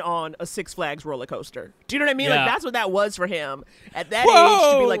just been on a Six Flags roller coaster. Do you know what I mean? Yeah. Like, that's what that was for him. At that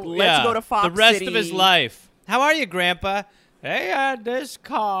age, to be like, let's Yeah, go to Fox the rest City. of his life. How are you, Grandpa? Hey, this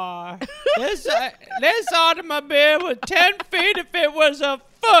car. this automobile was 10 feet if it was a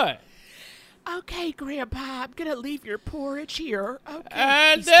foot. Okay, Grandpa, I'm going to leave your porridge here. Okay.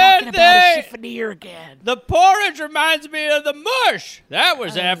 And He's then talking about a chiffonier again. The porridge reminds me of the mush. That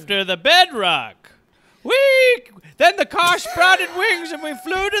was after the bedrock. Then the car sprouted wings and we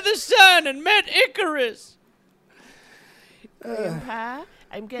flew to the sun and met Icarus. Grandpa,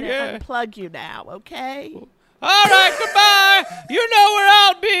 I'm going to Yeah. unplug you now, okay? All right, goodbye. You know where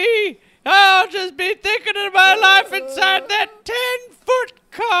I'll be. I'll just be thinking of my life inside that 10-foot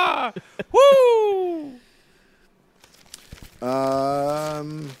car. Woo!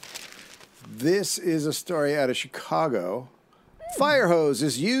 This is a story out of Chicago. Fire hose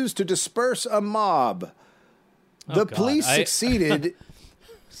is used to disperse a mob. The police succeeded.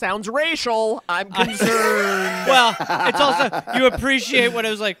 Sounds racial. I'm concerned. Well, it's also, you appreciate what it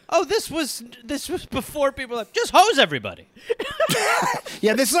was like, oh, this was before people were like, just hose everybody.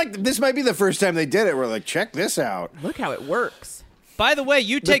 Yeah, this might be the first time they did it. We're like, check this out. Look how it works. By the way,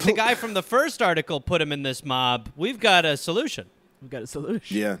 you take the guy from the first article, put him in this mob. We've got a solution.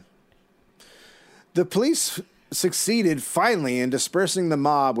 Yeah. The police succeeded finally in dispersing the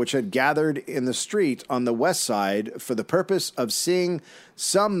mob which had gathered in the street on the west side for the purpose of seeing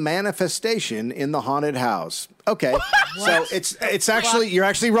some manifestation in the haunted house. Okay. So it's actually, you're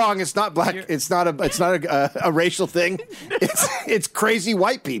actually wrong. It's not black. It's not a racial thing. It's crazy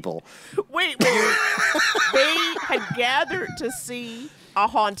white people. Wait. They had gathered to see a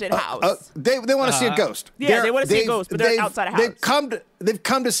haunted house. They want to see a ghost. Yeah, they want to see a ghost, but they're outside a house. They've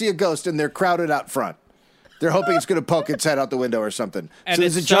come to see a ghost, and they're crowded out front. They're hoping it's going to poke its head out the window or something. And so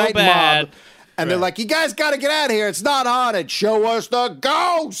there's a giant mob, and they're like, "You guys got to get out of here! It's not haunted. Show us the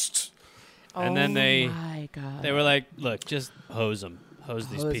ghost!" And then my God. they were like, "Look, just hose them, hose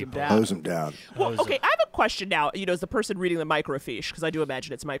these people, hose them down." Well, okay, I have a question now. As the person reading the microfiche, because I do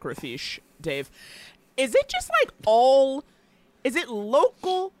imagine it's microfiche, Dave. Is it just like is it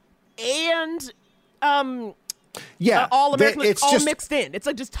local and yeah, all American, it's all just mixed in? It's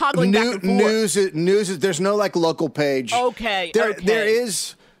like just toggling back and forth. News is there's no like local page. Okay, there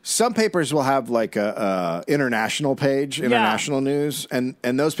is. Some papers will have like a international page, international news, and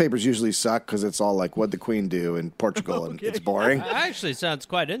those papers usually suck because it's all like what the Queen do in Portugal, and it's boring. Actually, sounds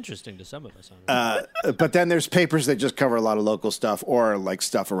quite interesting to some of us. But then there's papers that just cover a lot of local stuff or like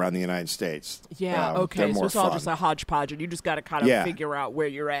stuff around the United States. Yeah, okay, so it's all just a hodgepodge, and you just got to kind of figure out where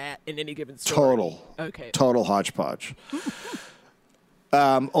you're at in any given story. Total hodgepodge.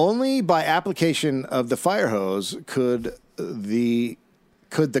 Only by application of the fire hose could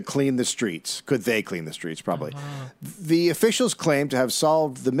they clean the streets? Probably. The officials claim to have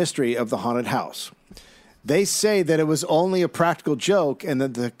solved the mystery of the haunted house. They say that it was only a practical joke and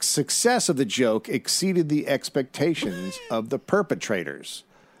that the success of the joke exceeded the expectations of the perpetrators.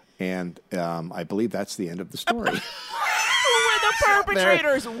 And I believe that's the end of the story. Who were the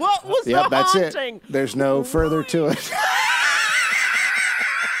perpetrators? What was the haunting? It. There's no further to it.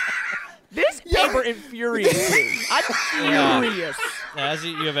 This paper infuriates me. I'm furious. As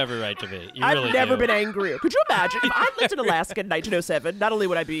you have every right to be. I've never been angrier. Could you imagine if I lived in Alaska in 1907? Not only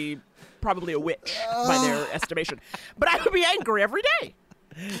would I be probably a witch by their estimation, but I would be angry every day.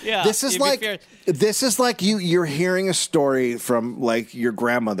 Yeah, this is like you're hearing a story from like your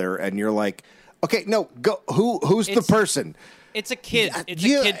grandmother, and you're like, okay, no, go. Who's the person? It's a kid. It's a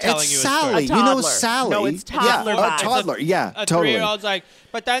kid telling you a Sally. story. A you know Sally. No, it's toddler. Yeah, a toddler. A totally. 3-year-old's like,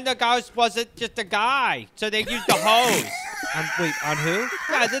 but then the ghost wasn't just a guy, so they used the hose. Wait, on who?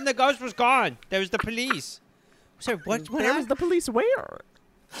 Yeah, then the ghost was gone. There was the police. So what? Where was the police? Where?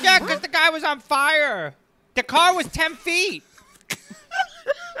 Yeah, because the guy was on fire. The car was 10 feet.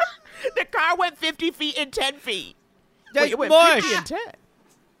 The car went 50 feet and 10 feet. Wait, it went mush. 50 and 10.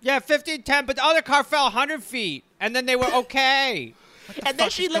 Yeah, 50 and 10, but the other car fell 100 feet, and then they were okay. And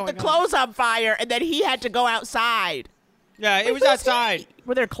then she lit the clothes on fire, and then he had to go outside. Yeah, it was outside.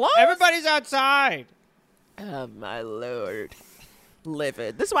 Were there clothes? Everybody's outside. Oh, my Lord.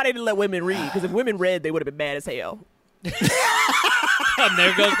 Livid. This is why they didn't let women read, because if women read, they would have been mad as hell. And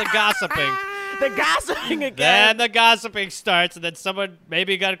there goes the gossiping. The gossiping again. Then the gossiping starts, and then someone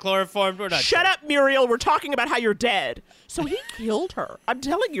maybe got chloroformed. We're not Shut up, Muriel. We're talking about how you're dead. So he killed her. I'm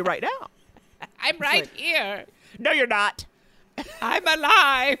telling you right now. I'm right here. No, you're not. I'm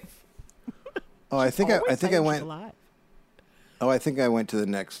alive. Oh, I think I went. Alive. Oh, I think I went to the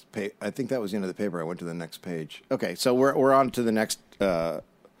next page. I think that was the end of the paper. I went to the next page. Okay, so we're on to the next.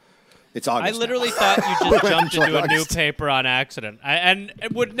 It's August. I literally thought you just jumped into a new paper on accident, and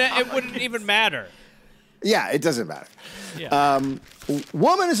it wouldn't even matter. Yeah, it doesn't matter. Yeah.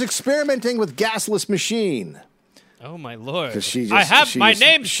 Woman is experimenting with gasless machine. Oh my Lord! My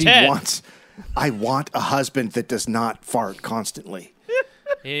name's Ted. I want a husband that does not fart constantly.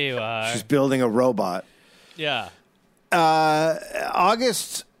 Here you are. She's building a robot. Yeah.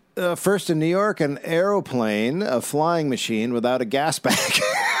 August 1st in New York, an aeroplane, a flying machine without a gas bag.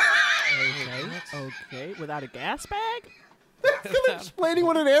 Okay, without a gas bag? I'm explaining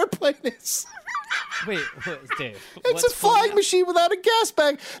what an airplane is. Wait, Dave. It's a flying machine without a gas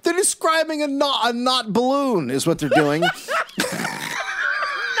bag. They're describing a not balloon is what they're doing.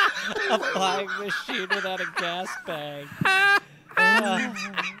 A flying machine without a gas bag.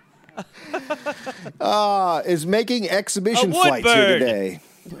 is making exhibition A wood flights here bird. today.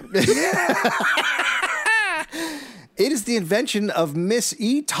 It is the invention of Miss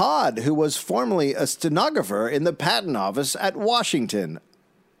E. Todd, who was formerly a stenographer in the patent office at Washington.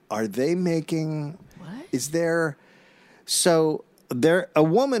 Are they making... What? Is there... So... a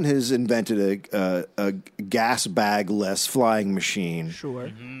woman has invented a gas bag-less flying machine. Sure.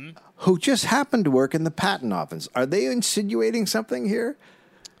 Mm-hmm. Who just happened to work in the patent office. Are they insinuating something here?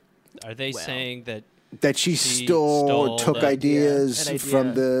 Are they saying that She She stole stole took the- ideas an idea.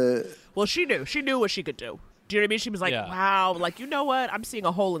 from the... Well, she knew. She knew what she could do. Do you know what I mean? She was like, Yeah. wow, like, you know what? I'm seeing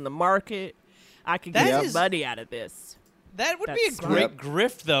a hole in the market. I can That get is- some money out of this. that would be a That's smart. great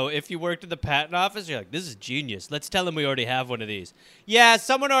grift, though, if you worked in the patent office? You're like, this is genius. Let's tell them we already have one of these. Yeah,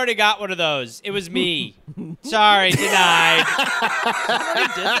 someone already got one of those. It was me. Sorry, denied.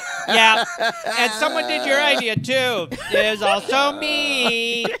 Yeah, and someone did your idea, too. It was also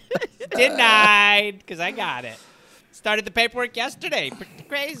me. Denied, because I got it. Started the paperwork yesterday. Pretty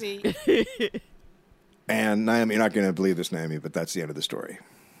crazy. And Naomi, you're not going to believe this, Naomi, but that's the end of the story.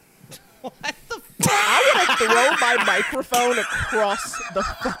 What the I want to throw my microphone across the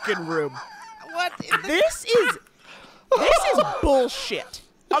fucking room. What? This is bullshit.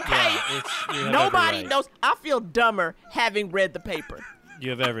 Okay? You have Nobody every right. knows. I feel dumber having read the paper. You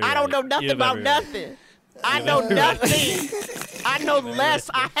have every I don't know right. nothing You have about every right. nothing. I know nothing. I know less.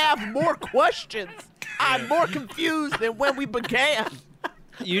 I have more questions. I'm more confused than when we began.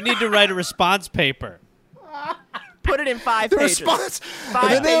 You need to write a response paper. Put it in 5 The pages. response,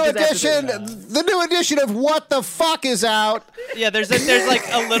 5 pages after the new edition of What the Fuck is out. Yeah, there's like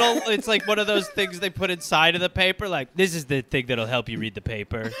a little. It's like one of those things they put inside of the paper. Like, this is the thing that'll help you read the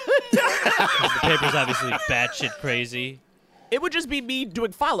paper. 'Cause the paper's obviously batshit crazy. It would just be me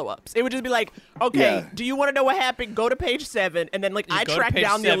doing follow-ups. It would just be like, okay, Yeah. do you want to know what happened? Go to page 7, and then I go to track page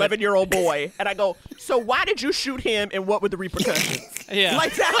down 7. the 11-year-old boy, and I go, so why did you shoot him, and what were the repercussions? Yeah.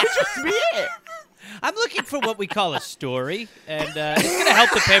 Like that would just be it. I'm looking for what we call a story, and it's going to help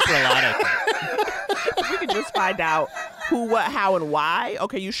the paper a lot, I think. We could just find out who, what, how, and why.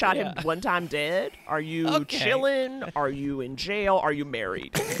 Okay, you shot him one time dead. Are you Okay. chilling? Are you in jail? Are you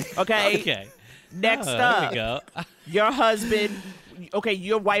married? Okay. Okay. Next Oh, up, there we go. your husband. Okay,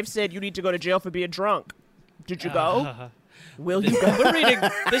 your wife said you need to go to jail for being drunk. Did you go? Will you go? We're reading.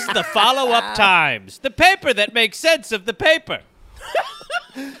 This is the Follow-Up Times, the paper that makes sense of the paper.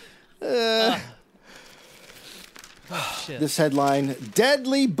 Shit. This headline,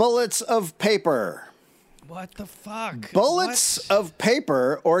 Deadly Bullets of Paper. What the fuck? Bullets What? of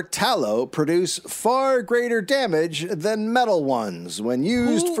paper or tallow produce far greater damage than metal ones when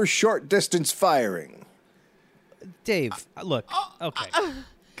used for short-distance firing. Dave, look. Okay.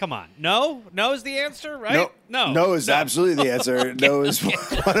 Come on. No? No is the answer, right? No is absolutely the answer. No is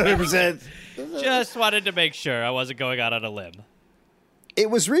 100%. Just wanted to make sure I wasn't going out on a limb. It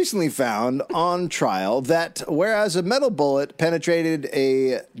was recently found on trial that whereas a metal bullet penetrated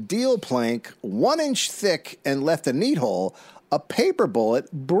a deal plank 1 inch thick and left a neat hole, a paper bullet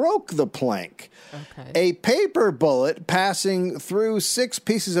broke the plank. Okay. A paper bullet passing through 6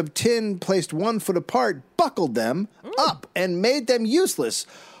 pieces of tin placed 1 foot apart buckled them up and made them useless.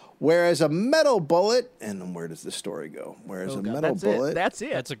 Whereas a metal bullet, and where does the story go? Whereas a metal bullet, That's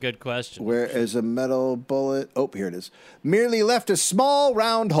it. That's a good question. whereas a metal bullet, oh, here it is, merely left a small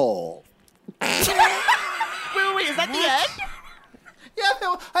round hole. Wait, is that the end? Yeah,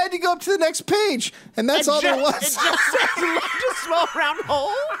 no, I had to go up to the next page, and that's all there It was. just says left a small round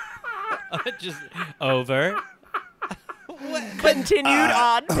hole. Just over. Continued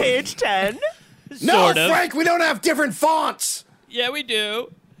on page 10. No, Sort of. Frank, we don't have different fonts. Yeah, we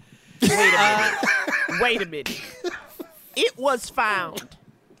do. Wait a minute. It was found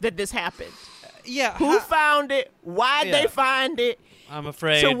that this happened. Yeah. Who found it? Why'd Yeah. they find it? I'm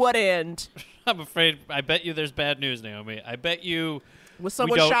afraid. To what end? I'm afraid. I bet you there's bad news, Naomi. I bet you. Was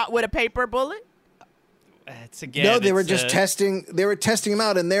someone don't- shot with a paper bullet? It's again. No, they were it's, just testing. They were testing them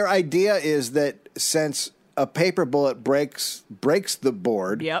out, and their idea is that since a paper bullet breaks the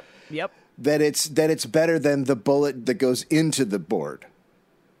board, Yep. that it's better than the bullet that goes into the board.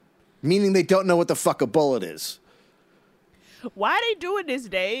 Meaning they don't know what the fuck a bullet is. Why are they doing this,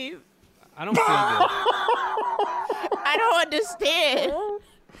 Dave? I don't feel I don't understand.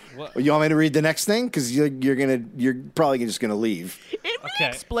 You want me to read the next thing? Because you're probably just gonna leave. It really Okay.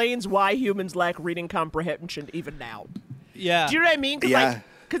 explains why humans lack reading comprehension even now. good. Yeah. Do you know what I mean? Yeah.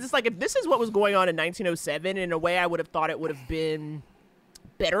 Because it's like if this is what was going on in 1907, in a way I would have thought it would have been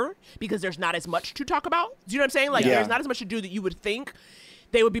better because there's not as much to talk about. Do you know what I'm saying? Like Yeah. there's not as much to do that you would think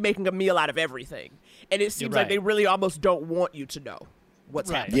they would be making a meal out of everything. And it seems like right. they really almost don't want you to know what's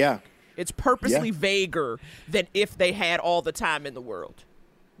Right. happening. Yeah. It's purposely vaguer than if they had all the time in the world.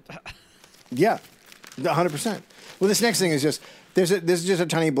 Yeah, 100%. Well, this next thing is just, this is just a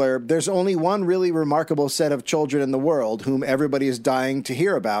tiny blurb. There's only one really remarkable set of children in the world whom everybody is dying to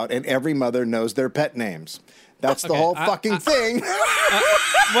hear about, and every mother knows their pet names. That's the whole fucking thing.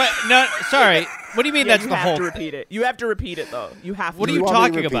 What? No, sorry. What do you mean that's the whole thing? You have to repeat it. You have to repeat it, though. You have to. What are you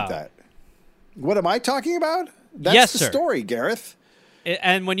talking about? That? What am I talking about? That's yes, the sir. story, Gareth.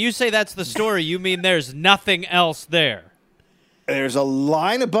 And when you say that's the story, you mean there's nothing else there. There's a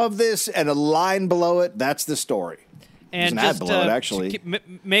line above this and a line below it. That's the story. And There's an just ad below it, actually.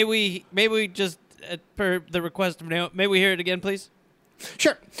 May we just, per the request of Naomi, may we hear it again, please?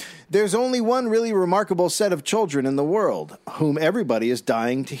 Sure. There's only one really remarkable set of children in the world, whom everybody is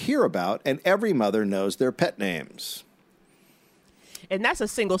dying to hear about, and every mother knows their pet names. And that's a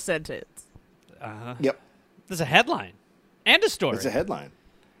single sentence. Yep. There's a headline and a story. It's a headline.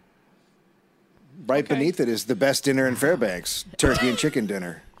 Right beneath it is the best dinner in Fairbanks, turkey and chicken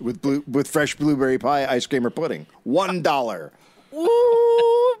dinner with fresh blueberry pie, ice cream, or pudding. $1.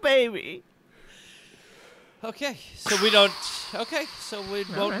 Ooh, baby. Okay, so we don't. Okay, so we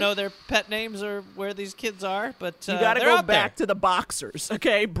won't know their pet names or where these kids are, but you got to they're go out back there. to the boxers.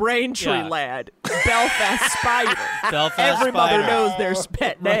 Okay, Braintree Lad, Belfast Spider. Belfast Every Spider. mother knows their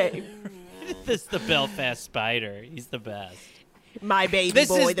pet name. This is the Belfast Spider. He's the best. My baby This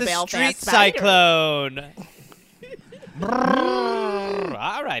boy, is the Belfast street Spider. cyclone.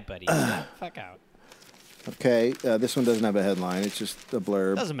 All right, buddy. Fuck out. Okay, this one doesn't have a headline. It's just a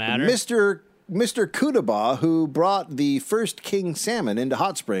blurb. Doesn't matter. Mr. Kudaba, who brought the first king salmon into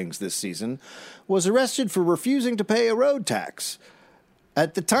Hot Springs this season, was arrested for refusing to pay a road tax.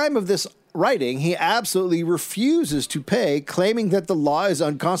 At the time of this writing, he absolutely refuses to pay, claiming that the law is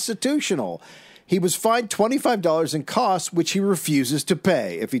unconstitutional. He was fined $25 in costs, which he refuses to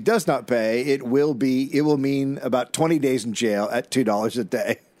pay. If he does not pay, it will mean about 20 days in jail at $2 a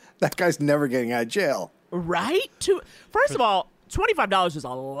day. That guy's never getting out of jail. Right? First of all, $25 is a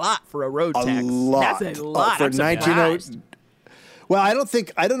lot for a road tax. A lot. That's a lot. For I'm 1900. Well, I don't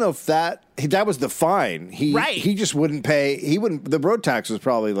know if that was the fine. He just wouldn't pay. The road tax was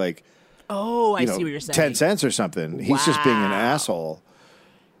probably like, I see what you're saying. 10 cents or something. He's just being an asshole.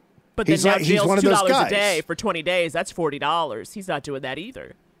 But then now jail's one of those $2 guys. a day for 20 days. That's $40. He's not doing that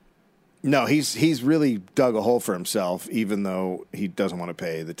either. No, he's really dug a hole for himself, even though he doesn't want to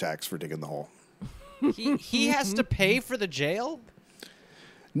pay the tax for digging the hole. He has to pay for the jail?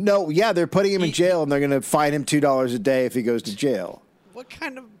 No, yeah, they're putting him in jail, and they're going to fine him $2 a day if he goes to jail. What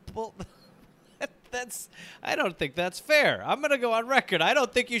kind of bull? I don't think that's fair. I'm going to go on record. I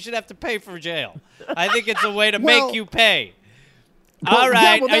don't think you should have to pay for jail. I think it's a way to make you pay. All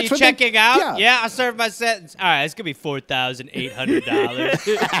right, are you checking out? Yeah, I served my sentence. All right, it's going to be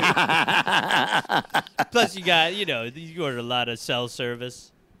 $4,800. Plus, you got, you ordered a lot of cell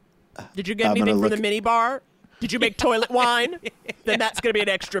service. Did you get anything from the mini bar? Did you make toilet wine? Then that's going to be an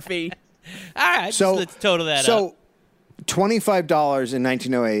extra fee. All right, so let's total that up. So $25 in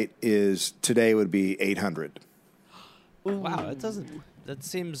 1908 today would be $800. Wow, that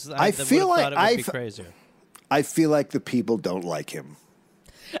seems, I feel like it would be crazier. I feel like the people don't like him.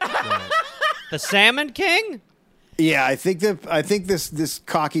 The Salmon King? Yeah, I think this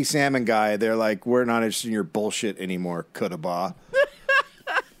cocky salmon guy, they're like, we're not interested in your bullshit anymore, Kudaba.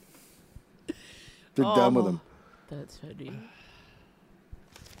 They're done with him. That's funny.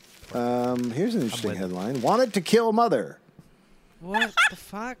 Here's an interesting headline. Wanted to kill mother. What the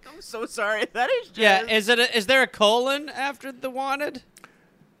fuck? I'm so sorry. That is just... Yeah, is there a colon after the wanted?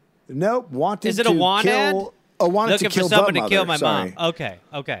 Nope. Wanted is it to a wanted? kill... Oh, wanted Looking to kill for someone the to kill mother. my Sorry. mom. Okay,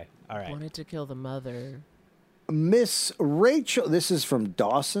 all right. Wanted to kill the mother. Miss Rachel... This is from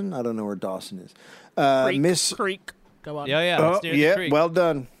Dawson. I don't know where Dawson is. Miss... Creek. Go on. Yeah. It's near the creek. Well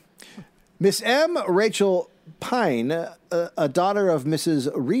done. Miss M. Rachel Pine, a daughter of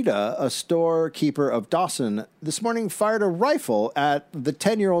Mrs. Rita, a storekeeper of Dawson, this morning fired a rifle at the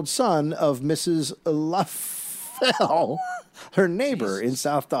 10-year-old son of Mrs. LaFell, her neighbor in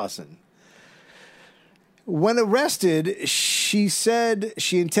South Dawson. When arrested, she said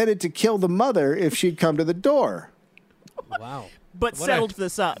she intended to kill the mother if she'd come to the door. Wow. But settled for the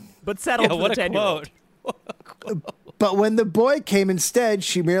son. But settled for the 10-year-old. But when the boy came instead,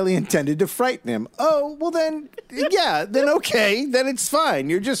 she merely intended to frighten him. Oh, well then, yeah, then okay, then it's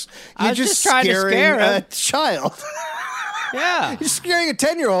fine. You're just trying to scare scaring a him. child. Yeah. You're scaring a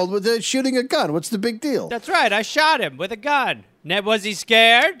 10-year-old with shooting a gun. What's the big deal? That's right. I shot him with a gun. Was he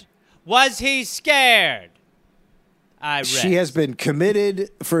scared? Was he scared? I read. She has been committed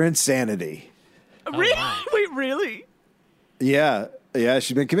for insanity. Really? Wait, really? Yeah. Yeah,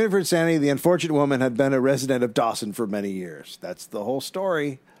 she's been committed for insanity. The unfortunate woman had been a resident of Dawson for many years. That's the whole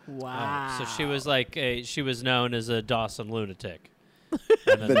story. Wow. So she was like she was known as a Dawson lunatic.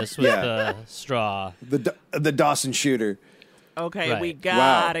 And then this was the straw. The Dawson shooter. Okay, Right. we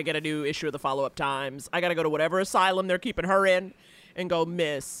gotta get a new issue of the Follow-Up Times. I gotta go to whatever asylum they're keeping her in and go,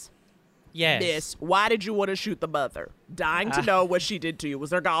 Miss, why did you want to shoot the mother? Dying to know what she did to you.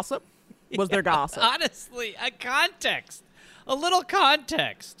 Was there gossip? Was there gossip? Honestly, a context. A little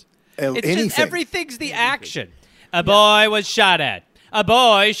context. It's Anything. just everything's the action. A boy was shot at. A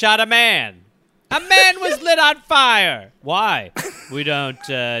boy shot a man. A man was lit on fire. Why? We don't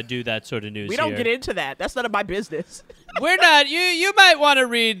do that sort of news We don't here. get into that. That's none of my business. We're not. You might want to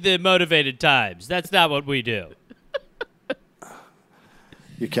read the Motivated Times. That's not what we do.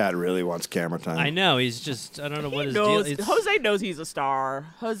 Your cat really wants camera time. I know. He's just. I don't know what his deal knows, is. Jose knows he's a star.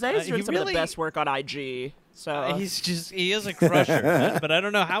 Jose's doing he some of really- the best work on IG. So He is a crusher, but I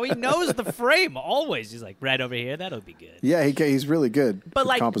don't know how he knows the frame always. He's like, right over here, that'll be good. Yeah, he's really good. But with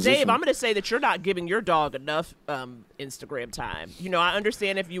like composition. Dave, I'm going to say that you're not giving your dog enough Instagram time. You know, I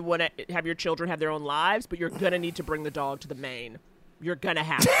understand if you want to have your children have their own lives, but you're going to need to bring the dog to the main. You're going to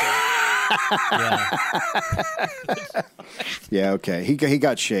have to. Yeah. Yeah, okay. He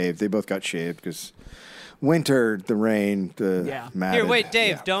got shaved. They both got shaved because winter, the rain, the matted. Here, wait,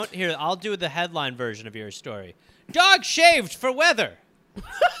 Dave, Yeah. don't. Here, I'll do the headline version of your story. Dog shaved for weather.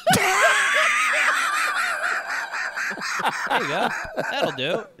 There you go. That'll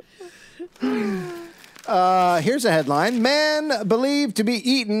do. Here's a headline. Man believed to be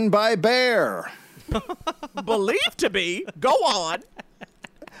eaten by bear. Believed to be. Go on.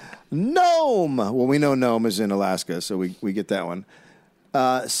 Nome. Well, we know Nome is in Alaska, so we get that one.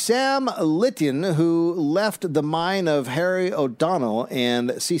 Sam Litton, who left the mine of Harry O'Donnell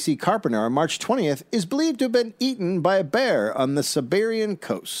and C.C. Carpenter on March 20th, is believed to have been eaten by a bear on the Siberian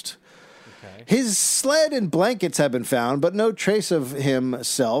coast. Okay. His sled and blankets have been found, but no trace of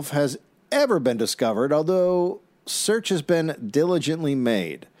himself has ever been discovered, although search has been diligently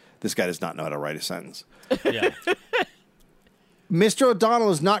made. This guy does not know how to write a sentence. Yeah. Mr. O'Donnell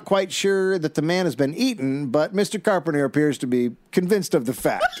is not quite sure that the man has been eaten, but Mr. Carpenter appears to be convinced of the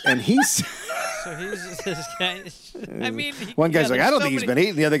fact. And he's... So he's this guy. I mean, One guy's like, I don't think he's been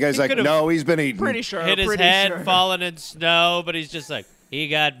eaten. The other guy's like, no, he's been eaten. Pretty sure. hit his pretty head, sure. fallen in snow, but he's just like, he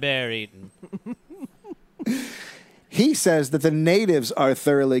got bear eaten. He says that the natives are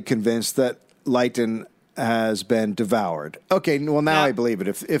thoroughly convinced that Leighton has been devoured. Okay, well now Yeah. I believe it.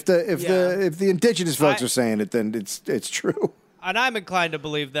 If the indigenous folks are saying it, then it's true. And I'm inclined to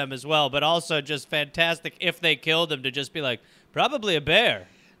believe them as well, but also just fantastic if they killed him to just be like, probably a bear.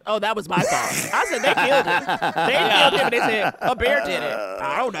 Oh, that was my fault. I said they killed him. They killed him, and they said a bear did it.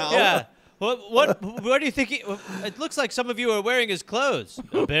 I don't know. Yeah. What do you think? It looks like some of you are wearing his clothes.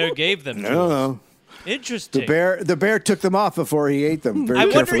 A bear gave them to I don't us. know. Interesting. The bear took them off before he ate them. Very I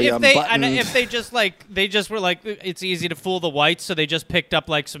wonder carefully if they unbuttoned. they just were like, it's easy to fool the whites, so they just picked up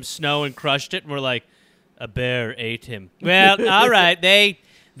like some snow and crushed it and were like, a bear ate him. Well, all right,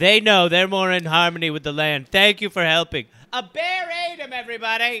 they know they're more in harmony with the land. Thank you for helping. A bear ate him,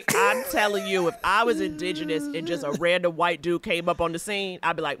 everybody. I'm telling you, if I was indigenous and just a random white dude came up on the scene,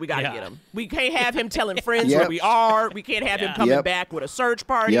 I'd be like, we got to Yeah. get him. We can't have him telling friends Yep. where we are. We can't have him Yeah. coming Yep. back with a search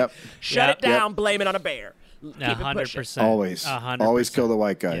party. Yep. Shut Yep. it down, blame it on a bear. Keep it pushing. 100%. Always. 100%. Always kill the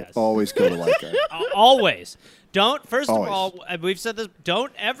white guy. Yes. Always kill the white guy. Always. Don't, first Always. of all, we've said this,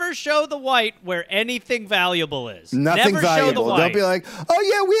 don't ever show the white where anything valuable is. Nothing Never show the valuable. white. Don't be like, oh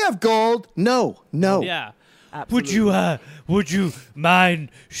yeah, we have gold. No. Yeah. Absolutely. Would you mind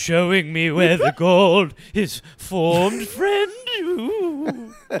showing me where the gold is formed, friend?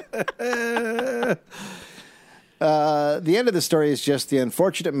 Ooh. The end of the story is just the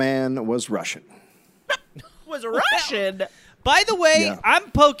unfortunate man was Russian. Was Russian. By the way, Yeah.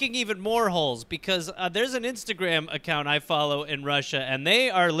 I'm poking even more holes because there's an Instagram account I follow in Russia, and they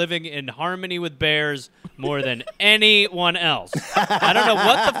are living in harmony with bears more than anyone else. I don't know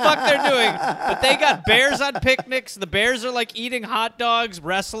what the fuck they're doing, but they got bears on picnics. The bears are like eating hot dogs,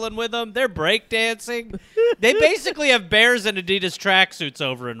 wrestling with them. They're breakdancing. They basically have bears in Adidas tracksuits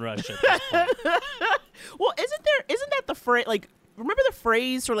over in Russia at this point. Well, isn't that the phrase, like, remember the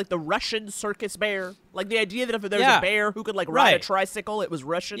phrase for like the Russian circus bear? Like the idea that if there was Yeah. a bear who could like ride a Right. tricycle, it was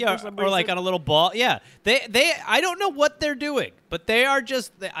Russian Yeah, for some or like reason? on a little ball. Yeah, they. I don't know what they're doing, but they are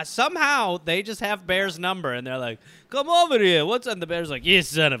just somehow they just have Bear's number, and they're like, "Come over here." What's on the Bear's like? You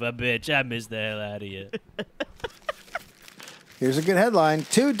son of a bitch! I missed the hell out of you. Here's a good headline.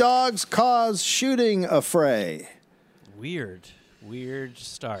 2 dogs cause shooting affray. Weird. Weird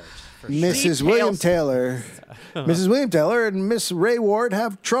start. For Mrs. William Taylor. Mrs. William Taylor and Miss Ray Ward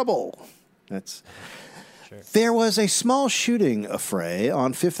have trouble. That's... Sure. There was a small shooting affray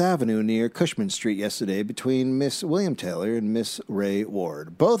on Fifth Avenue near Cushman Street yesterday between Miss William Taylor and Miss Ray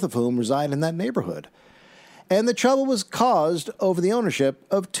Ward, both of whom reside in that neighborhood. And the trouble was caused over the ownership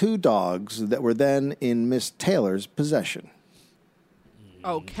of 2 dogs that were then in Miss Taylor's possession.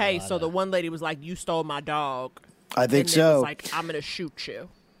 Okay, so the one lady was like, "You stole my dog." I think and so. Was like, "I'm gonna shoot you."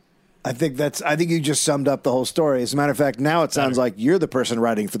 I think you just summed up the whole story. As a matter of fact, now it sounds like you're the person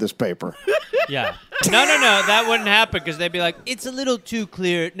writing for this paper. Yeah. No, that wouldn't happen because they'd be like, it's a little too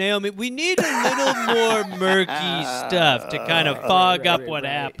clear. Naomi, we need a little more murky stuff to kind of fog up what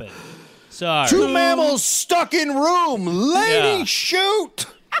happened. Sorry. 2 mammals stuck in room. Lady, shoot.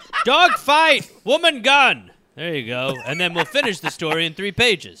 Dog fight. Woman gun. There you go. And then we'll finish the story in 3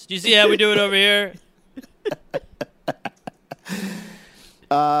 pages. Do you see how we do it over here?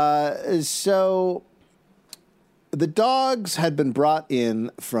 So the dogs had been brought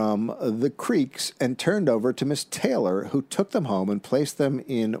in from the creeks and turned over to Miss Taylor, who took them home and placed them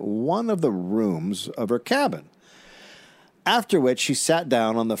in one of the rooms of her cabin. After which she sat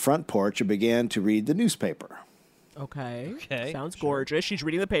down on the front porch and began to read the newspaper. Okay. Sounds gorgeous. She's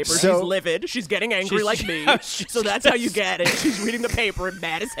reading the paper. So, she's livid. She's getting angry like me. So that's how you get it. She's reading the paper and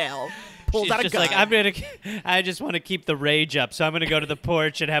mad as hell. Pulls out a gun. Like, I just want to keep the rage up, so I'm going to go to the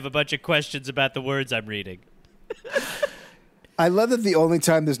porch and have a bunch of questions about the words I'm reading. I love that the only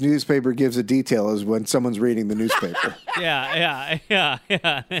time this newspaper gives a detail is when someone's reading the newspaper. Yeah.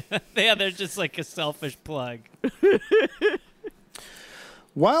 Yeah, they're just like a selfish plug.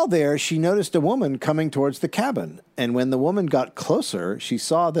 While there, she noticed a woman coming towards the cabin, and when the woman got closer, she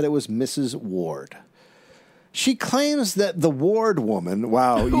saw that it was Mrs. Ward. She claims that the Ward woman,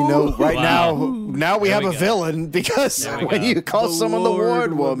 now we have a villain, because when you call someone the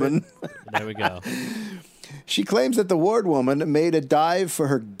Ward woman. There we go. She claims that the Ward woman made a dive for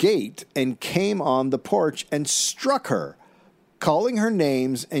her gate and came on the porch and struck her, calling her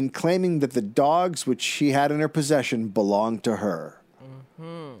names and claiming that the dogs which she had in her possession belonged to her.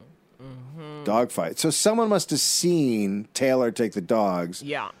 Dog fight. So someone must have seen Taylor take the dogs.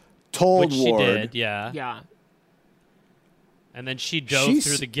 Yeah. Told Which Ward. she did, yeah. Yeah. And then she dove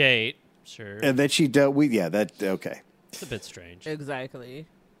through the gate. Sure. And then she dove. Okay. It's a bit strange. Exactly.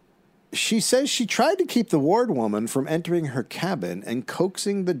 She says she tried to keep the Ward woman from entering her cabin and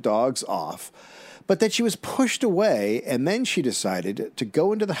coaxing the dogs off, but that she was pushed away, and then she decided to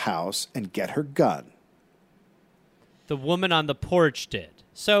go into the house and get her gun. The woman on the porch did.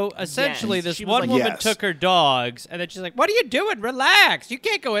 So essentially, Yes. this She was one like, woman Yes. took her dogs, and then she's like, "What are you doing? Relax. You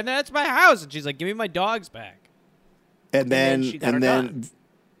can't go in there. That's my house." And she's like, "Give me my dogs back." And then she got her gun.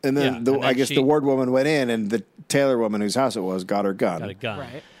 I guess the Ward woman went in, and the Taylor woman whose house it was got her gun. Got a gun.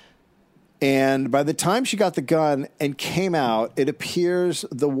 Right. And by the time she got the gun and came out, it appears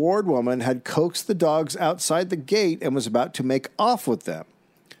the Ward woman had coaxed the dogs outside the gate and was about to make off with them.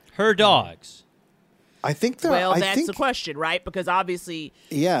 Her dogs. I think they're... Well, that's the question, right? Because obviously...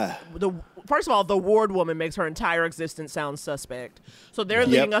 Yeah. First of all, the Ward woman makes her entire existence sound suspect. So they're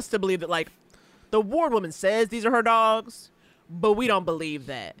leading us to believe that, like, the Ward woman says these are her dogs, but we don't believe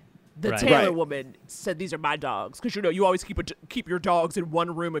that. The Taylor woman said these are my dogs. Because, you always keep your dogs in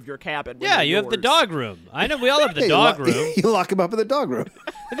one room of your cabin. Yeah, you have the dog room. I know we all have the dog room. You lock them up in the dog room.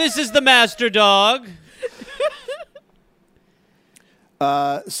 This is the master dog.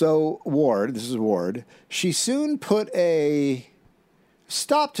 So this is Ward. She soon put a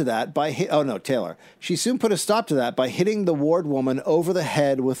stop to that by Taylor. She soon put a stop to that by hitting the Ward woman over the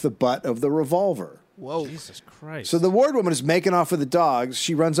head with the butt of the revolver. Whoa. Jesus Christ. So the Ward woman is making off with the dogs.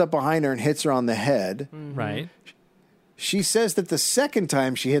 She runs up behind her and hits her on the head. Mm-hmm. Right. She says that the second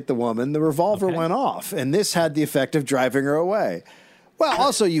time she hit the woman, the revolver went off, and this had the effect of driving her away. Well,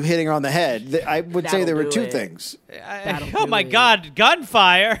 also you hitting her on the head. I would say there were two things. Oh, my God.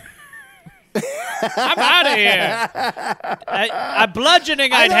 Gunfire. I'm out of here. A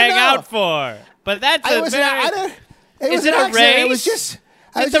bludgeoning I'd hang out for. But that's Is it a race? It was just...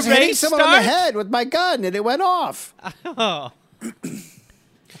 I was just hitting someone on the head with my gun, and it went off. Oh.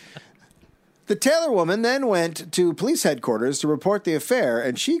 The Taylor woman then went to police headquarters to report the affair,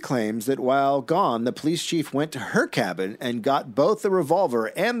 and she claims that while gone, the police chief went to her cabin and got both the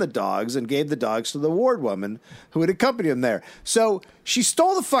revolver and the dogs and gave the dogs to the Ward woman who had accompanied him there. So she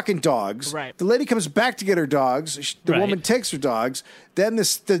stole the fucking dogs. Right. The lady comes back to get her dogs. The woman takes her dogs. Then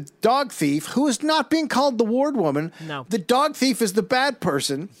the dog thief, who is not being called the Ward woman, no. The dog thief is the bad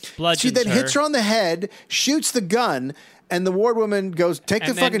person. Bludgeons she then her. hits her on the head, shoots the gun, And the ward woman goes, take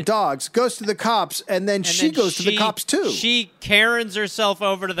the fucking dogs, goes to the cops, and then she goes to the cops too. She Karens herself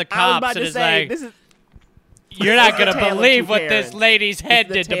over to the I was cops about and to is say, like, this is you're not going to tale of believe two what this Karens. lady's head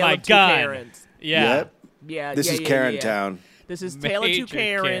the did to tale my of two gun. Karens. Yeah. Yep. Yeah, This is Karen Town. This is Tale of Two Major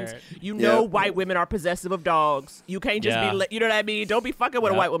Karens. Karen. You know Yep. white women are possessive of dogs. You can't just Yeah. be, you know what I mean? Don't be fucking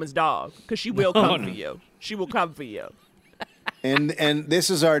with a Yeah. white woman's dog because she will come for you. She will come for you. And this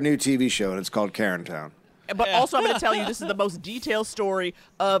is our new TV show, and it's called Karen Town. But also, I'm going to tell you, this is the most detailed story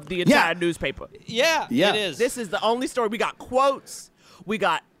of the entire newspaper. Yeah, Yeah. it is. This is the only story. We got quotes. We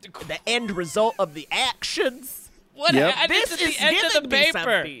got the end result of the actions. What? Yep. And This it's at is the end of the giving me paper.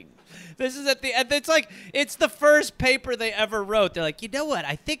 something. This is at the end. It's like, it's the first paper they ever wrote. They're like, you know what?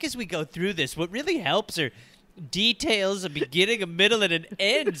 I think as we go through this, what really helps are details, a beginning, a middle, and an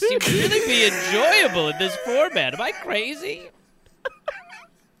end seem to really be enjoyable in this format. Am I crazy?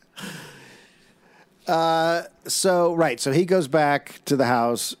 So he goes back to the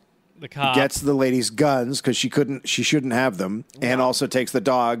house, The cop. gets the lady's guns because she shouldn't have them, and also takes the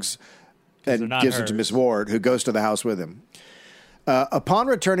dogs they're and not gives them to hers. Miss Ward, who goes to the house with him. Upon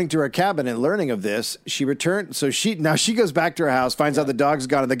returning to her cabin and learning of this, she goes back to her house, finds out the dog's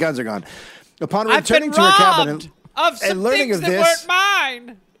gone and the guns are gone. Upon I've been returning to her cabin robbed of some and learning things of that this,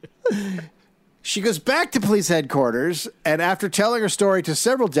 weren't mine. she goes back to police headquarters, and after telling her story to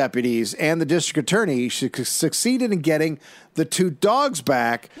several deputies and the district attorney, she succeeded in getting the two dogs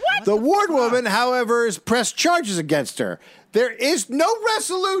back. The ward woman, however, has pressed charges against her. There is no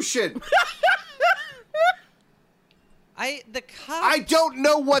resolution. The cops. I don't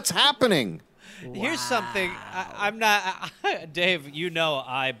know what's happening. Here's something. I'm not, Dave. You know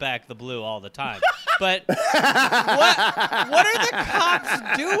I back the blue all the time. But what are the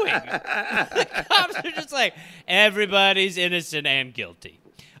cops doing? The cops are just like, everybody's innocent and guilty.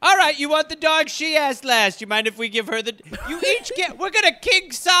 All right, you want the dog? She asked last. You mind if we give her the? You each get. We're gonna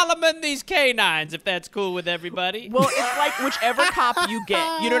King Solomon these canines if that's cool with everybody. Well, it's like whichever cop you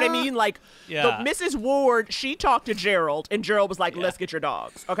get. You know what I mean? Like, Yeah. Mrs. Ward, she talked to Gerald, and Gerald was like, let's get your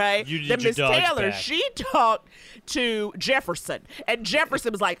dogs, okay? You need Then your Miss dogs Taylor, back. she talked to Jefferson, and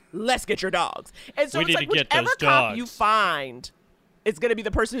Jefferson was like, let's get your dogs. And so We it's need like, to get whichever those cop you dogs. find, it's going to be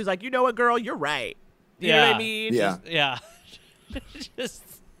the person who's like, you know what, girl, you're right. You know what I mean? Yeah. Yeah. Just.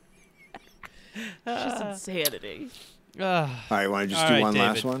 It's just insanity. All right, want to just All do right, one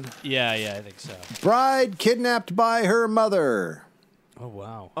last David. one? Yeah, I think so. Bride kidnapped by her mother. Oh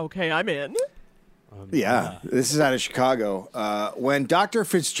wow. Okay, I'm in. Yeah, this is out of Chicago. When Dr.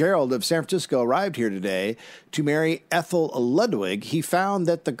 Fitzgerald of San Francisco arrived here today to marry Ethel Ludwig, he found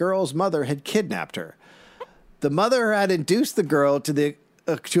that the girl's mother had kidnapped her. The mother had induced the girl to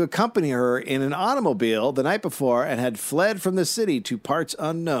accompany her in an automobile the night before and had fled from the city to parts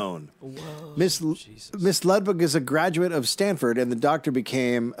unknown. Whoa. Miss Ludwig is a graduate of Stanford, and the doctor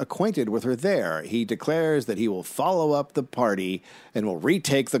became acquainted with her there. He declares that he will follow up the party and will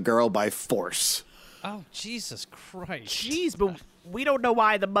retake the girl by force. Oh Jesus Christ. Jeez, but we don't know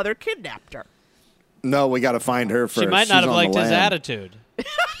why the mother kidnapped her. No, we got to find her first. She might not She's have on liked the his lam. attitude.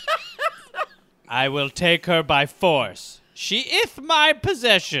 I will take her by force. She ith my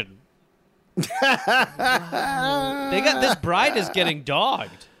possession. This bride is getting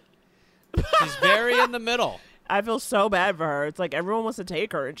dogged. She's very in the middle. I feel so bad for her. It's like everyone wants to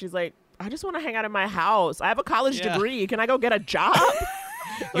take her, and she's like, I just want to hang out in my house. I have a college Yeah. degree. Can I go get a job?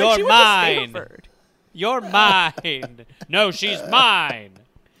 Like, You're she went to mine. Stanford. You're mine. No, she's mine.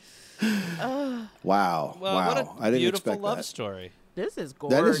 Wow. Well, wow. what a I didn't beautiful expect love that. story. This is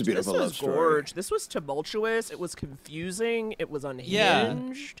gorge. That is a beautiful this love was story. gorge. This was tumultuous. It was confusing. It was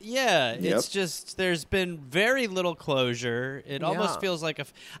unhinged. Yeah, Yep. it's just there's been very little closure. It almost Yeah. feels like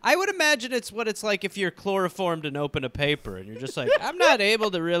I would imagine it's what it's like if you're chloroformed and open a paper and you're just like, I'm not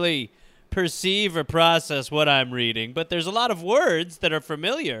able to really perceive or process what I'm reading, but there's a lot of words that are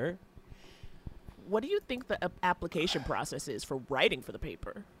familiar. What do you think the application process is for writing for the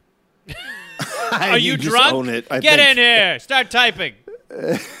paper? Are you just drunk? own it, I Get think. in here. Start typing. Are you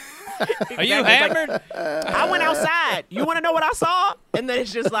Exactly. It's like, hammered? I went outside. You want to know what I saw? And then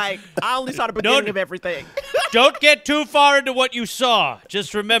it's just like, I only saw the beginning of everything. Don't get too far into what you saw.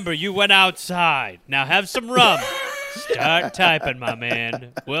 Just remember, you went outside. Now have some rum. Start typing, my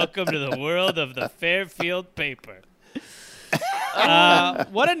man. Welcome to the world of the Fairfield paper.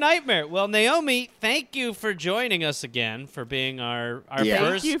 What a nightmare. Well, Naomi, thank you for joining us again, for being our Yeah.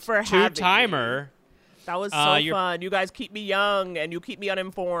 first Thank you for having two-timer. That was so you're- fun. You guys keep me young and you keep me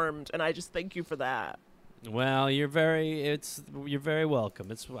uninformed, and I just thank you for that. Well, you're very welcome.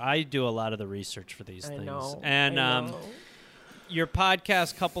 I do a lot of the research for these I things. know. And I know. your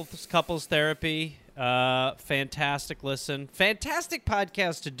podcast, couples therapy, Fantastic listen. Fantastic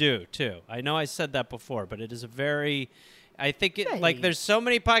podcast to do, too. I know I said that before, but it is a very... I think there's so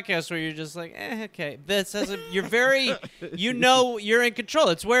many podcasts where you're just like, okay. You're very, you're in control.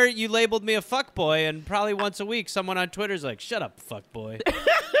 It's where you labeled me a fuckboy, and probably once a week someone on Twitter's like, shut up, fuckboy.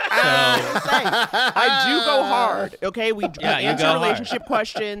 I do go hard. Okay, we answer relationship hard.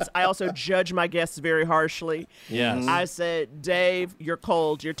 questions. I also judge my guests very harshly. Yes. I said, Dave, you're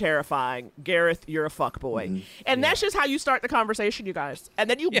cold, you're terrifying. Gareth, you're a fuckboy. And that's just how you start the conversation, you guys. And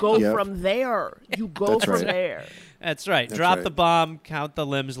then you go from there. You go from there. That's right. Drop the bomb, count the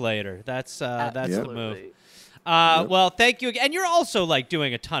limbs later. That's the move. Well, thank you again. And you're also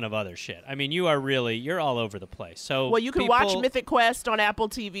doing a ton of other shit. I mean, you're all over the place. So you can watch Mythic Quest on Apple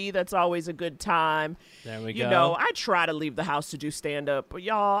TV. That's always a good time. There we go. You know, I try to leave the house to do stand-up, but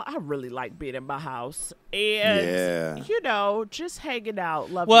y'all, I really like being in my house. And, just hanging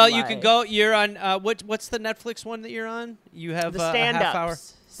out, loving life. You can go, you're on, what's the Netflix one that you're on? You have the stand-ups. a half hour.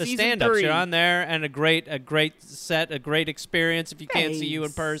 The Season stand-ups, 3. you're on there, and a great set, a great experience if you can't see you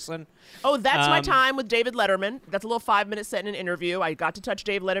in person. Oh, that's my time with David Letterman. That's a little 5-minute set in an interview. I got to touch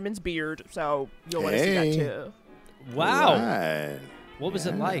Dave Letterman's beard, so you'll want to see that too. Wow. Right. What was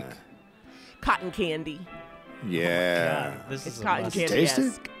it like? Cotton candy. Yeah. Oh this it's is cotton a candy. Taste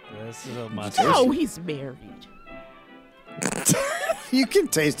it? This is a must. No, he's married. You can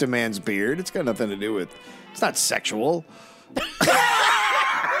taste a man's beard. It's got nothing to do with... It's not sexual.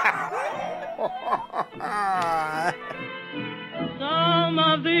 Some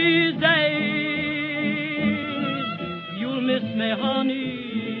of these days you'll miss me, honey.